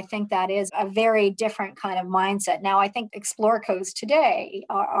 but I think that is a very different kind of mindset. Now, I think Explorcos today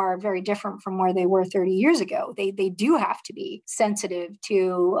are very different from where they were 30 years ago. They do have to be sensitive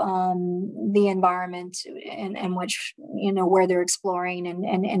to the environment in which, where they're exploring,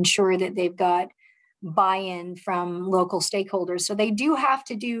 and ensure that they've got buy-in from local stakeholders. So they do have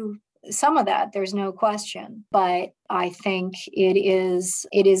to do some of that, there's no question. But I think it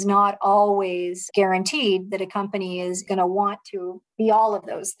is not always guaranteed that a company is going to want to be all of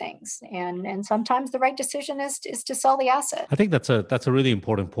those things. And sometimes the right decision is to sell the asset. I think that's a really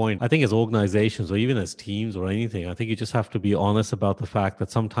important point. I think as organizations or even as teams or anything, I think you just have to be honest about the fact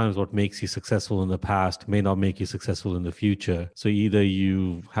that sometimes what makes you successful in the past may not make you successful in the future. So either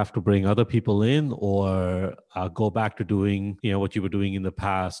you have to bring other people in or go back to doing what you were doing in the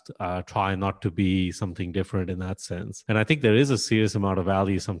past, try not to be something different in that sense. And I think there is a serious amount of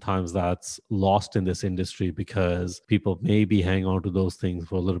value sometimes that's lost in this industry because people maybe hang on to those things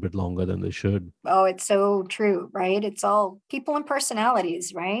for a little bit longer than they should. Oh, it's so true, right? It's all people and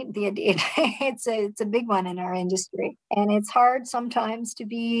personalities, right? It's a big one in our industry, and it's hard sometimes to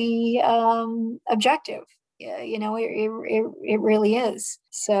be objective. It really is.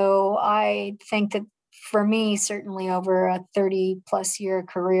 So I think that for me, certainly over a 30 plus year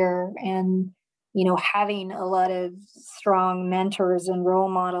career, and having a lot of strong mentors and role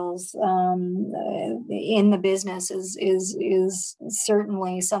models in the business is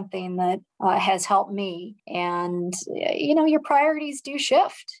certainly something that has helped me. And your priorities do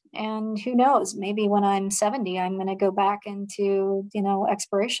shift, and who knows, maybe when I'm 70 I'm going to go back into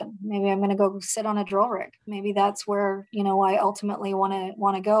exploration. Maybe I'm going to go sit on a drill rig. Maybe that's where I ultimately want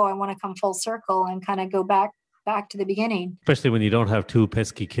to go. I want to come full circle and kind of go back to the beginning. Especially when you don't have two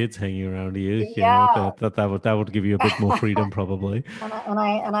pesky kids hanging around you. Yeah. That would give you a bit more freedom probably.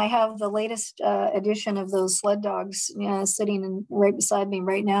 And I have the latest edition of those sled dogs sitting right beside me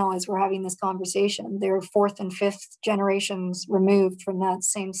right now as we're having this conversation. They're fourth and fifth generations removed from that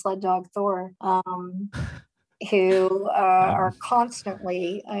same sled dog Thor, who are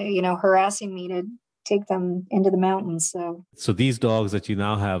constantly harassing me to take them into the mountains. So these dogs that you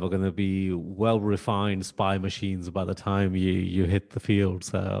now have are going to be well-refined spy machines by the time you hit the field.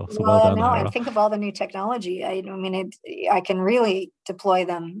 So well done, Ira. I think of all the new technology. I can really deploy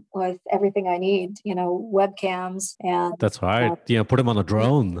them with everything I need. Webcams and that's right. Put them on a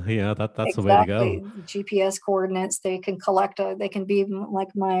drone. Yeah, that's exactly the way to go. GPS coordinates. They can collect. They can be like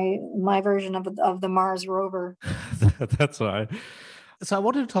my version of the Mars rover. That's right. So I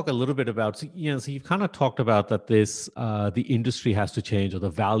wanted to talk a little bit about, so you've kind of talked about that the industry has to change, or the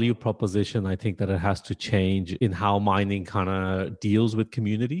value proposition, I think that it has to change in how mining kind of deals with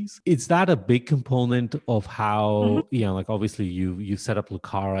communities. Is that a big component of how, obviously you set up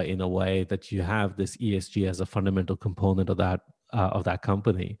Lucara in a way that you have this ESG as a fundamental component of that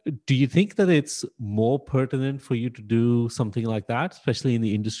company. Do you think that it's more pertinent for you to do something like that, especially in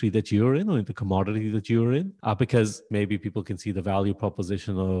the industry that you're in or in the commodity that you're in? Because maybe people can see the value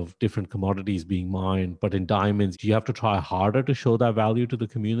proposition of different commodities being mined, but in diamonds, do you have to try harder to show that value to the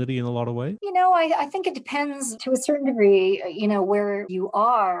community in a lot of ways? I think it depends to a certain degree, where you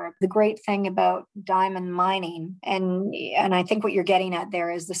are. The great thing about diamond mining, and I think what you're getting at there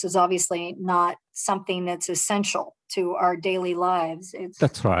is this is obviously not something that's essential to our daily lives.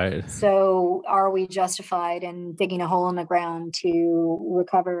 That's right. So are we justified in digging a hole in the ground to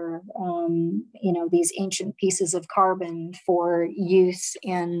recover, these ancient pieces of carbon for use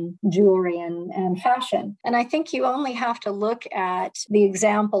in jewelry and fashion? And I think you only have to look at the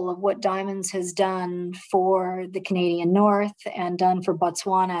example of what diamonds has done for the Canadian North and done for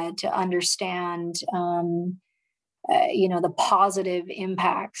Botswana to understand the positive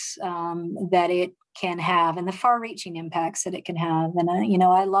impacts that it can have and the far-reaching impacts that it can have. And,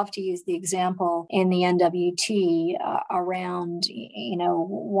 I love to use the example in the NWT around,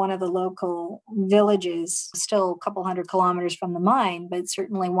 one of the local villages, still a couple hundred kilometers from the mine, but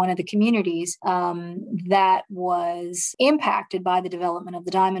certainly one of the communities that was impacted by the development of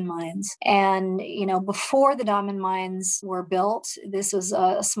the diamond mines. And, before the diamond mines were built, this was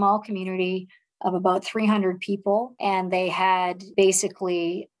a small community of about 300 people, and they had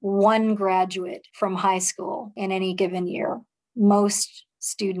basically one graduate from high school in any given year. Most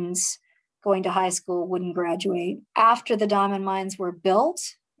students going to high school wouldn't graduate. After the diamond mines were built,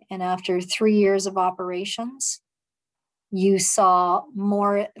 and after 3 years of operations, you saw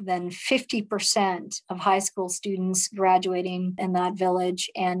more than 50% of high school students graduating in that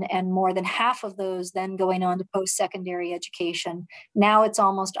village, and more than half of those then going on to post-secondary education. Now it's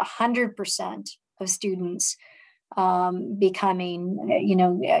almost 100% of students becoming,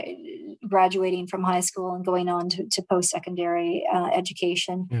 graduating from high school and going on to post-secondary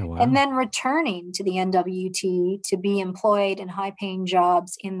education, Yeah, wow. and then returning to the NWT to be employed in high-paying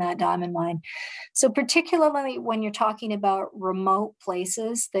jobs in that diamond mine. So particularly when you're talking about remote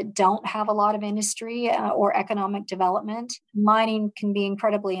places that don't have a lot of industry or economic development, mining can be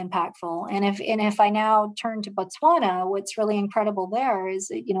incredibly impactful. And if I now turn to Botswana, what's really incredible there is,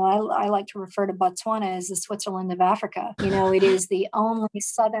 I like to refer to Botswana as the Switzerland of Africa. It is the only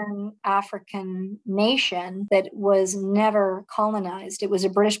Southern African nation that was never colonized. It was a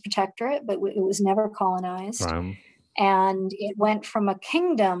British protectorate, but it was never colonized. Right. And it went from a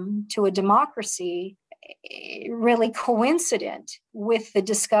kingdom to a democracy, really coincident with the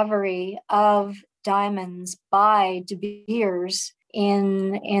discovery of diamonds by De Beers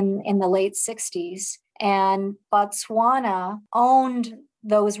in the late 60s. And Botswana owned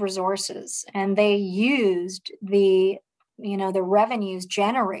those resources, and they used the revenues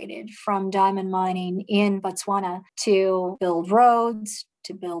generated from diamond mining in Botswana to build roads,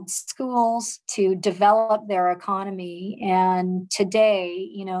 to build schools, to develop their economy. And today,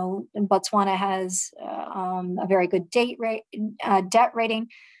 Botswana has a very good debt rating.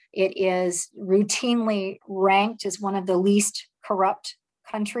 It is routinely ranked as one of the least corrupt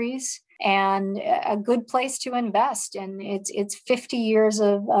countries, and a good place to invest. And it's 50 years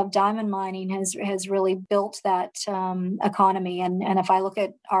of diamond mining has really built that economy. And if I look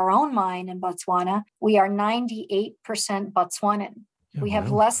at our own mine in Botswana, we are 98% Botswanan. Yeah, we have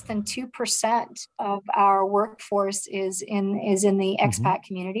wow. less than 2% of our workforce is in the expat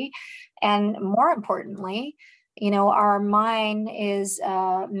community. And more importantly, our mine is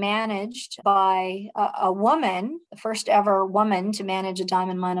managed by a woman, the first ever woman to manage a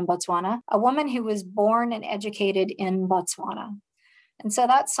diamond mine in Botswana, a woman who was born and educated in Botswana. And so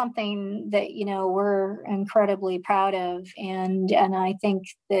that's something that, we're incredibly proud of. And I think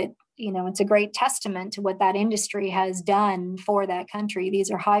that, it's a great testament to what that industry has done for that country.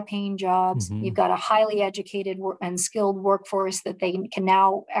 These are high-paying jobs. You've got a highly educated and skilled workforce that they can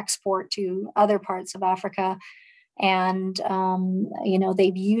now export to other parts of Africa. And,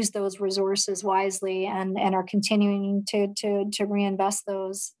 they've used those resources wisely and are continuing to reinvest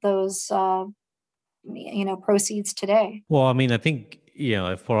those proceeds today. Well, I mean, I think,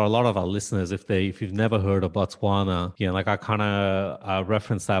 for a lot of our listeners, if you've never heard of Botswana, like I kind of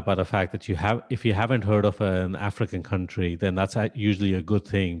reference that by the fact that if you haven't heard of an African country, then that's usually a good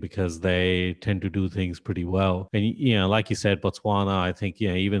thing because they tend to do things pretty well. And, like you said, Botswana, I think,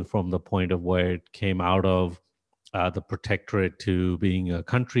 even from the point of where it came out of, the protectorate to being a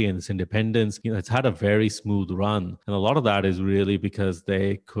country and its independence, it's had a very smooth run. And a lot of that is really because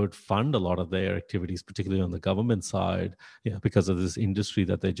they could fund a lot of their activities, particularly on the government side, because of this industry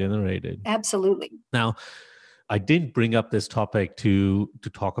that they generated. Absolutely. Now, I didn't bring up this topic to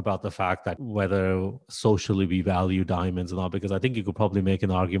talk about the fact that whether socially we value diamonds or not, because I think you could probably make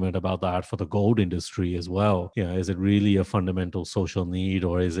an argument about that for the gold industry as well. Is it really a fundamental social need,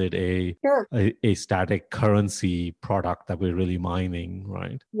 or is it a static currency product that we're really mining,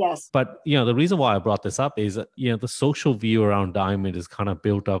 right? Yes. But, the reason why I brought this up is, the social view around diamond is kind of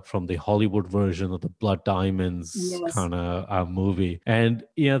built up from the Hollywood version of the Blood Diamonds kind of movie. And,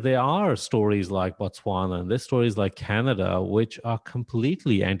 there are stories like Botswana, and there's stories like Canada, which are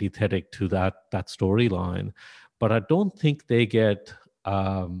completely antithetic to that storyline. But I don't think they get,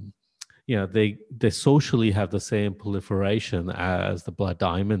 they socially have the same proliferation as the Blood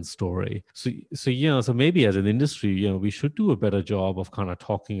Diamond story. So maybe as an industry, we should do a better job of kind of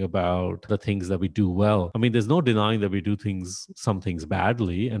talking about the things that we do well. I mean, there's no denying that we do some things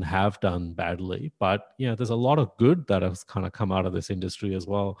badly and have done badly, but there's a lot of good that has kind of come out of this industry as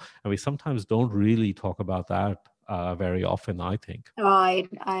well. And we sometimes don't really talk about that very often, I think. I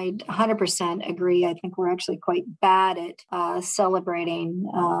 100% agree. I think we're actually quite bad at celebrating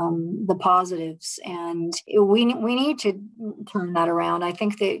the positives, and we need to turn that around. I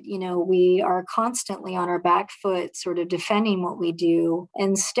think that, we are constantly on our back foot sort of defending what we do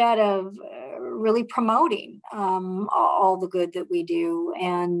instead of really promoting all the good that we do.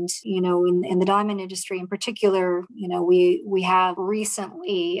 And, in the diamond industry in particular, we have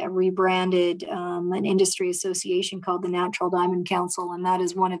recently rebranded an industry association called the Natural Diamond Council. And that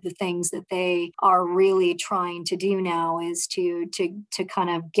is one of the things that they are really trying to do now, is to kind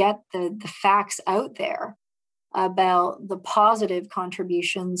of get the facts out there about the positive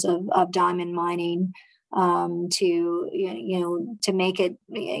contributions of diamond mining, to make it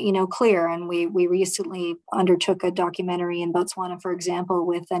clear. And we recently undertook a documentary in Botswana, for example,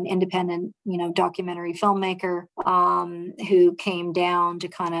 with an independent documentary filmmaker who came down to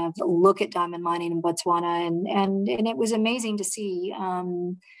kind of look at diamond mining in Botswana, and it was amazing to see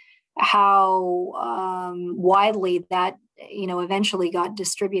how widely that eventually got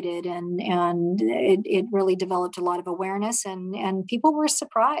distributed, and it really developed a lot of awareness, and people were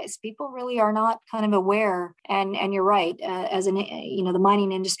surprised. People really are not kind of aware, and you're right, as the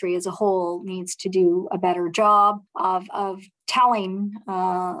mining industry as a whole needs to do a better job of telling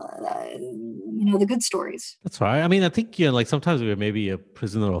the good stories. That's right. I mean, I think like sometimes we're maybe a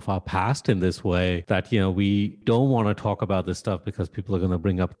prisoner of our past in this way, that we don't want to talk about this stuff because people are going to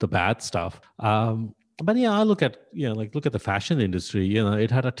bring up the bad stuff. But I look at look at the fashion industry.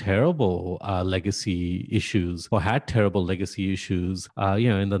 It had a terrible legacy issues, or had terrible legacy issues.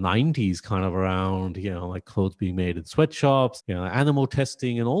 In the 90s, kind of around like clothes being made in sweatshops, animal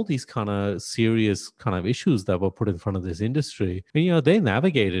testing, and all these kind of serious kind of issues that were put in front of this industry. And they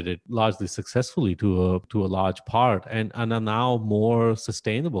navigated it largely successfully to a large part, and are now more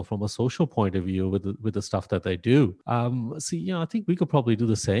sustainable from a social point of view with the stuff that they do. I think we could probably do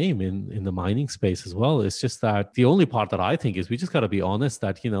the same in the mining space as well. It's just that the only part that I think is we just got to be honest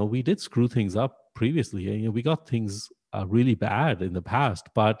that, we did screw things up previously. We got things really bad in the past,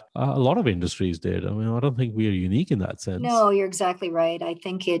 but a lot of industries did. I mean, I don't think we are unique in that sense. No, you're exactly right. I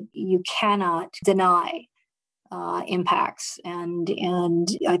think you cannot deny impacts, and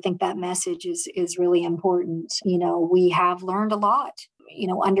I think that message is really important. We have learned a lot.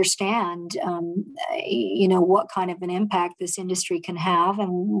 Understand what kind of an impact this industry can have,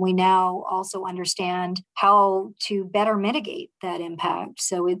 and we now also understand how to better mitigate that impact.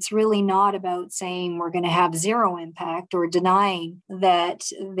 So it's really not about saying we're going to have zero impact or denying that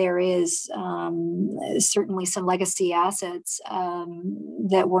there is certainly some legacy assets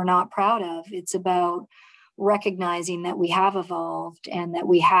that we're not proud of. It's about recognizing that we have evolved and that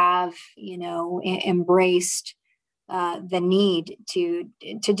we have embraced the need to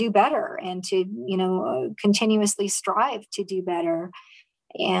do better, and to continuously strive to do better,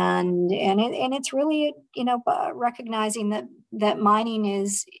 and it's really recognizing that mining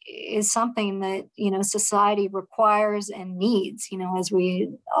is something that society requires and needs. As we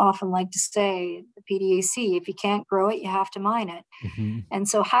often like to say, the PDAC, if you can't grow it, you have to mine it. Mm-hmm. And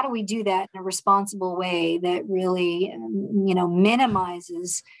so, how do we do that in a responsible way that really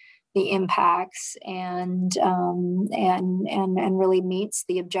minimizes the impacts and really meets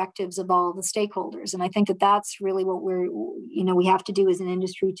the objectives of all the stakeholders? And I think that that's really what we have to do as an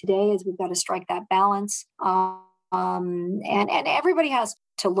industry today, is we've got to strike that balance. And everybody has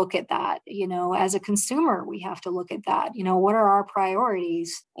to look at that. As a consumer, we have to look at that. What are our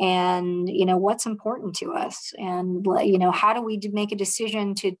priorities, and what's important to us, and how do we make a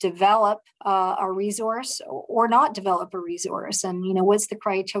decision to develop a resource or not develop a resource, and what's the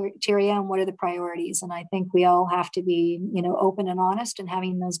criteria and what are the priorities? And I think we all have to be open and honest in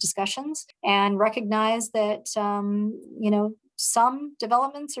having those discussions, and recognize that some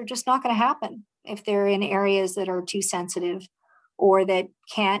developments are just not going to happen if they're in areas that are too sensitive, or that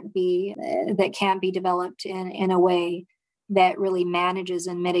can't be developed in a way that really manages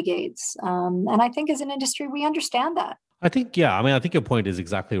and mitigates. And I think as an industry, we understand that. I think your point is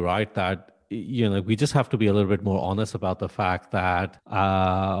exactly right, that we just have to be a little bit more honest about the fact that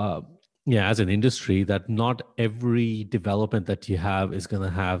as an industry, that not every development that you have is going to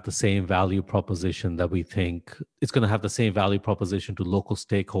have the same value proposition that we think it's going to have the same value proposition to local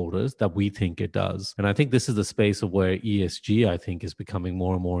stakeholders that we think it does. And I think this is the space of where ESG, I think, is becoming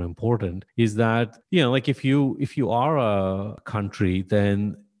more and more important, is that, if you are a country,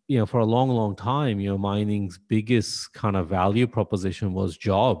 then for a long, long time, mining's biggest kind of value proposition was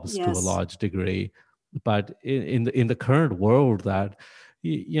jobs. Yes. To a large degree. But in the current world, that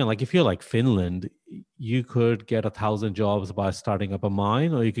if you're like Finland, you could get 1,000 jobs by starting up a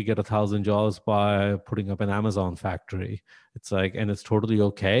mine, or you could get 1,000 jobs by putting up an Amazon factory. It's and it's totally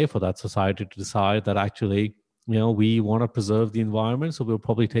okay for that society to decide that actually, we want to preserve the environment, so we'll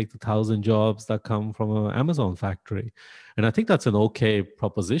probably take the 1,000 jobs that come from an Amazon factory. And I think that's an okay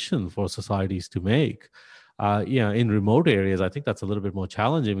proposition for societies to make. In remote areas, I think that's a little bit more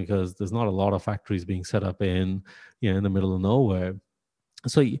challenging because there's not a lot of factories being set up in the middle of nowhere.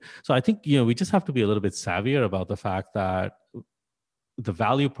 So I think, we just have to be a little bit savvier about the fact that the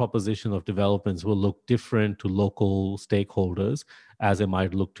value proposition of developments will look different to local stakeholders as it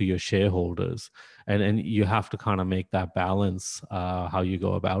might look to your shareholders. And you have to kind of make that balance how you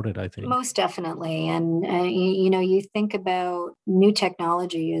go about it, I think. Most definitely. And, you think about new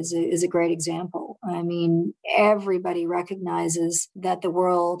technology is a great example. I mean, everybody recognizes that the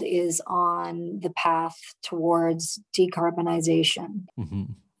world is on the path towards decarbonization. Mm-hmm.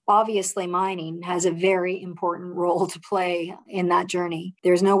 Obviously, mining has a very important role to play in that journey.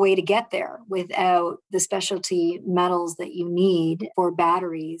 There's no way to get there without the specialty metals that you need for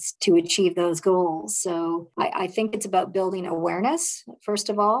batteries to achieve those goals. So I think it's about building awareness, first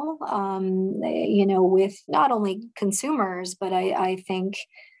of all, with not only consumers, but I think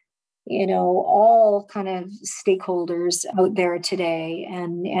all kind of stakeholders out there today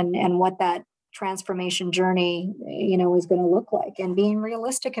and what that transformation journey, is going to look like, and being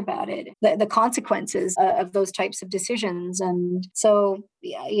realistic about it, the consequences of those types of decisions. And so,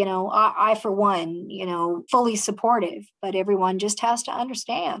 I for one, fully supportive, but everyone just has to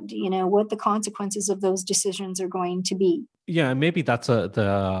understand, what the consequences of those decisions are going to be. Yeah, and maybe that's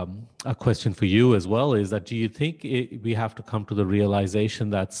a question for you as well, is that do you think we have to come to the realization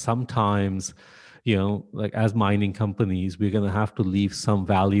that sometimes, like as mining companies, we're going to have to leave some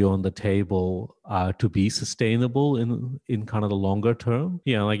value on the table to be sustainable in kind of the longer term?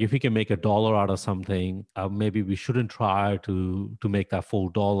 Like if we can make $1 out of something, maybe we shouldn't try to make that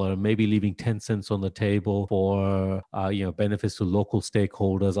full $1. Maybe leaving 10 cents on the table for benefits to local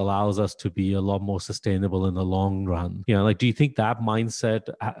stakeholders allows us to be a lot more sustainable in the long run. Do you think that mindset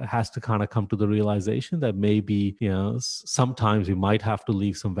has to kind of come to the realization that maybe sometimes we might have to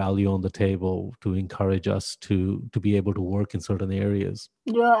leave some value on the table to encourage us to be able to work in certain areas?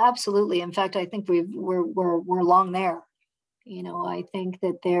 Yeah, absolutely. In fact, I think we're long there. I think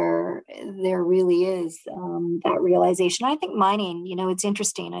that there really is that realization. I think mining, it's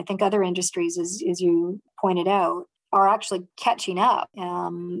interesting. I think other industries, as you pointed out, are actually catching up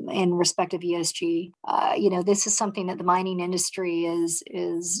in respect of ESG. This is something that the mining industry is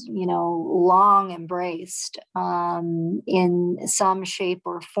long embraced in some shape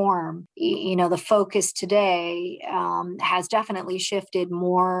or form. The focus today has definitely shifted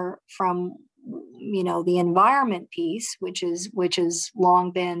more from the environment piece, which has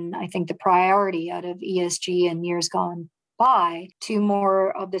long been, I think, the priority out of ESG in years gone by, to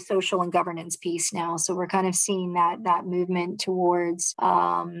more of the social and governance piece now. So we're kind of seeing that movement towards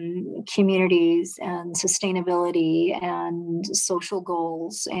communities and sustainability and social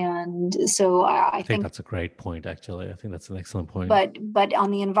goals. And so I think that's a great point, actually. I think that's an excellent point. But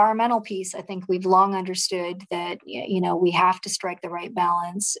on the environmental piece, I think we've long understood that, we have to strike the right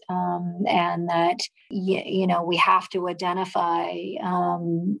balance, and that, we have to identify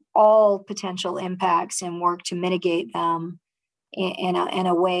all potential impacts and work to mitigate them in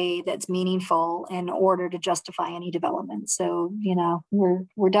a way that's meaningful in order to justify any development. So,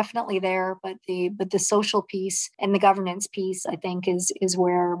 we're definitely there, but the social piece and the governance piece, I think, is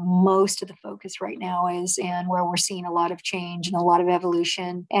where most of the focus right now is, and where we're seeing a lot of change and a lot of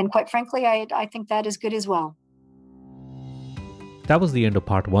evolution. And quite frankly, I think that is good as well. That was the end of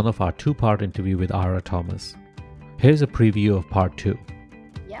part 1 of our 2-part interview with Ira Thomas. Here's a preview of part 2.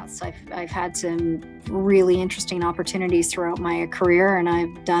 Yes, I've had some really interesting opportunities throughout my career, and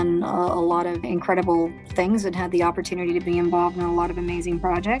I've done a lot of incredible things and had the opportunity to be involved in a lot of amazing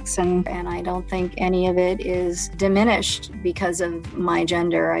projects, and I don't think any of it is diminished because of my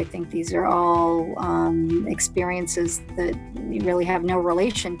gender. I think these are all experiences that really have no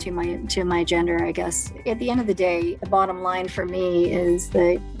relation to my gender, I guess. At the end of the day, the bottom line for me is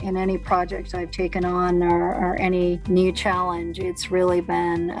that in any project I've taken on or any new challenge, it's really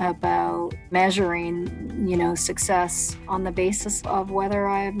been about measuring, success on the basis of whether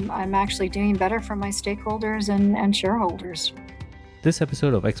I'm actually doing better for my stakeholders and shareholders. This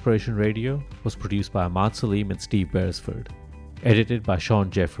episode of Exploration Radio was produced by Ahmad Salim and Steve Beresford, edited by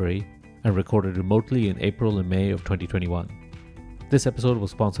Sean Jeffrey, and recorded remotely in April and May of 2021. This episode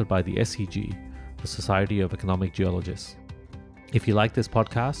was sponsored by the SEG, the Society of Economic Geologists. If you like this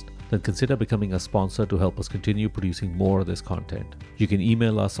podcast, then consider becoming a sponsor to help us continue producing more of this content. You can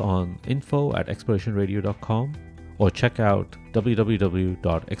email us on info@explorationradio.com or check out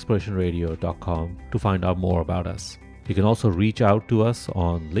www.explorationradio.com to find out more about us. You can also reach out to us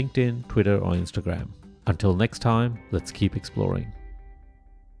on LinkedIn, Twitter, or Instagram. Until next time, let's keep exploring.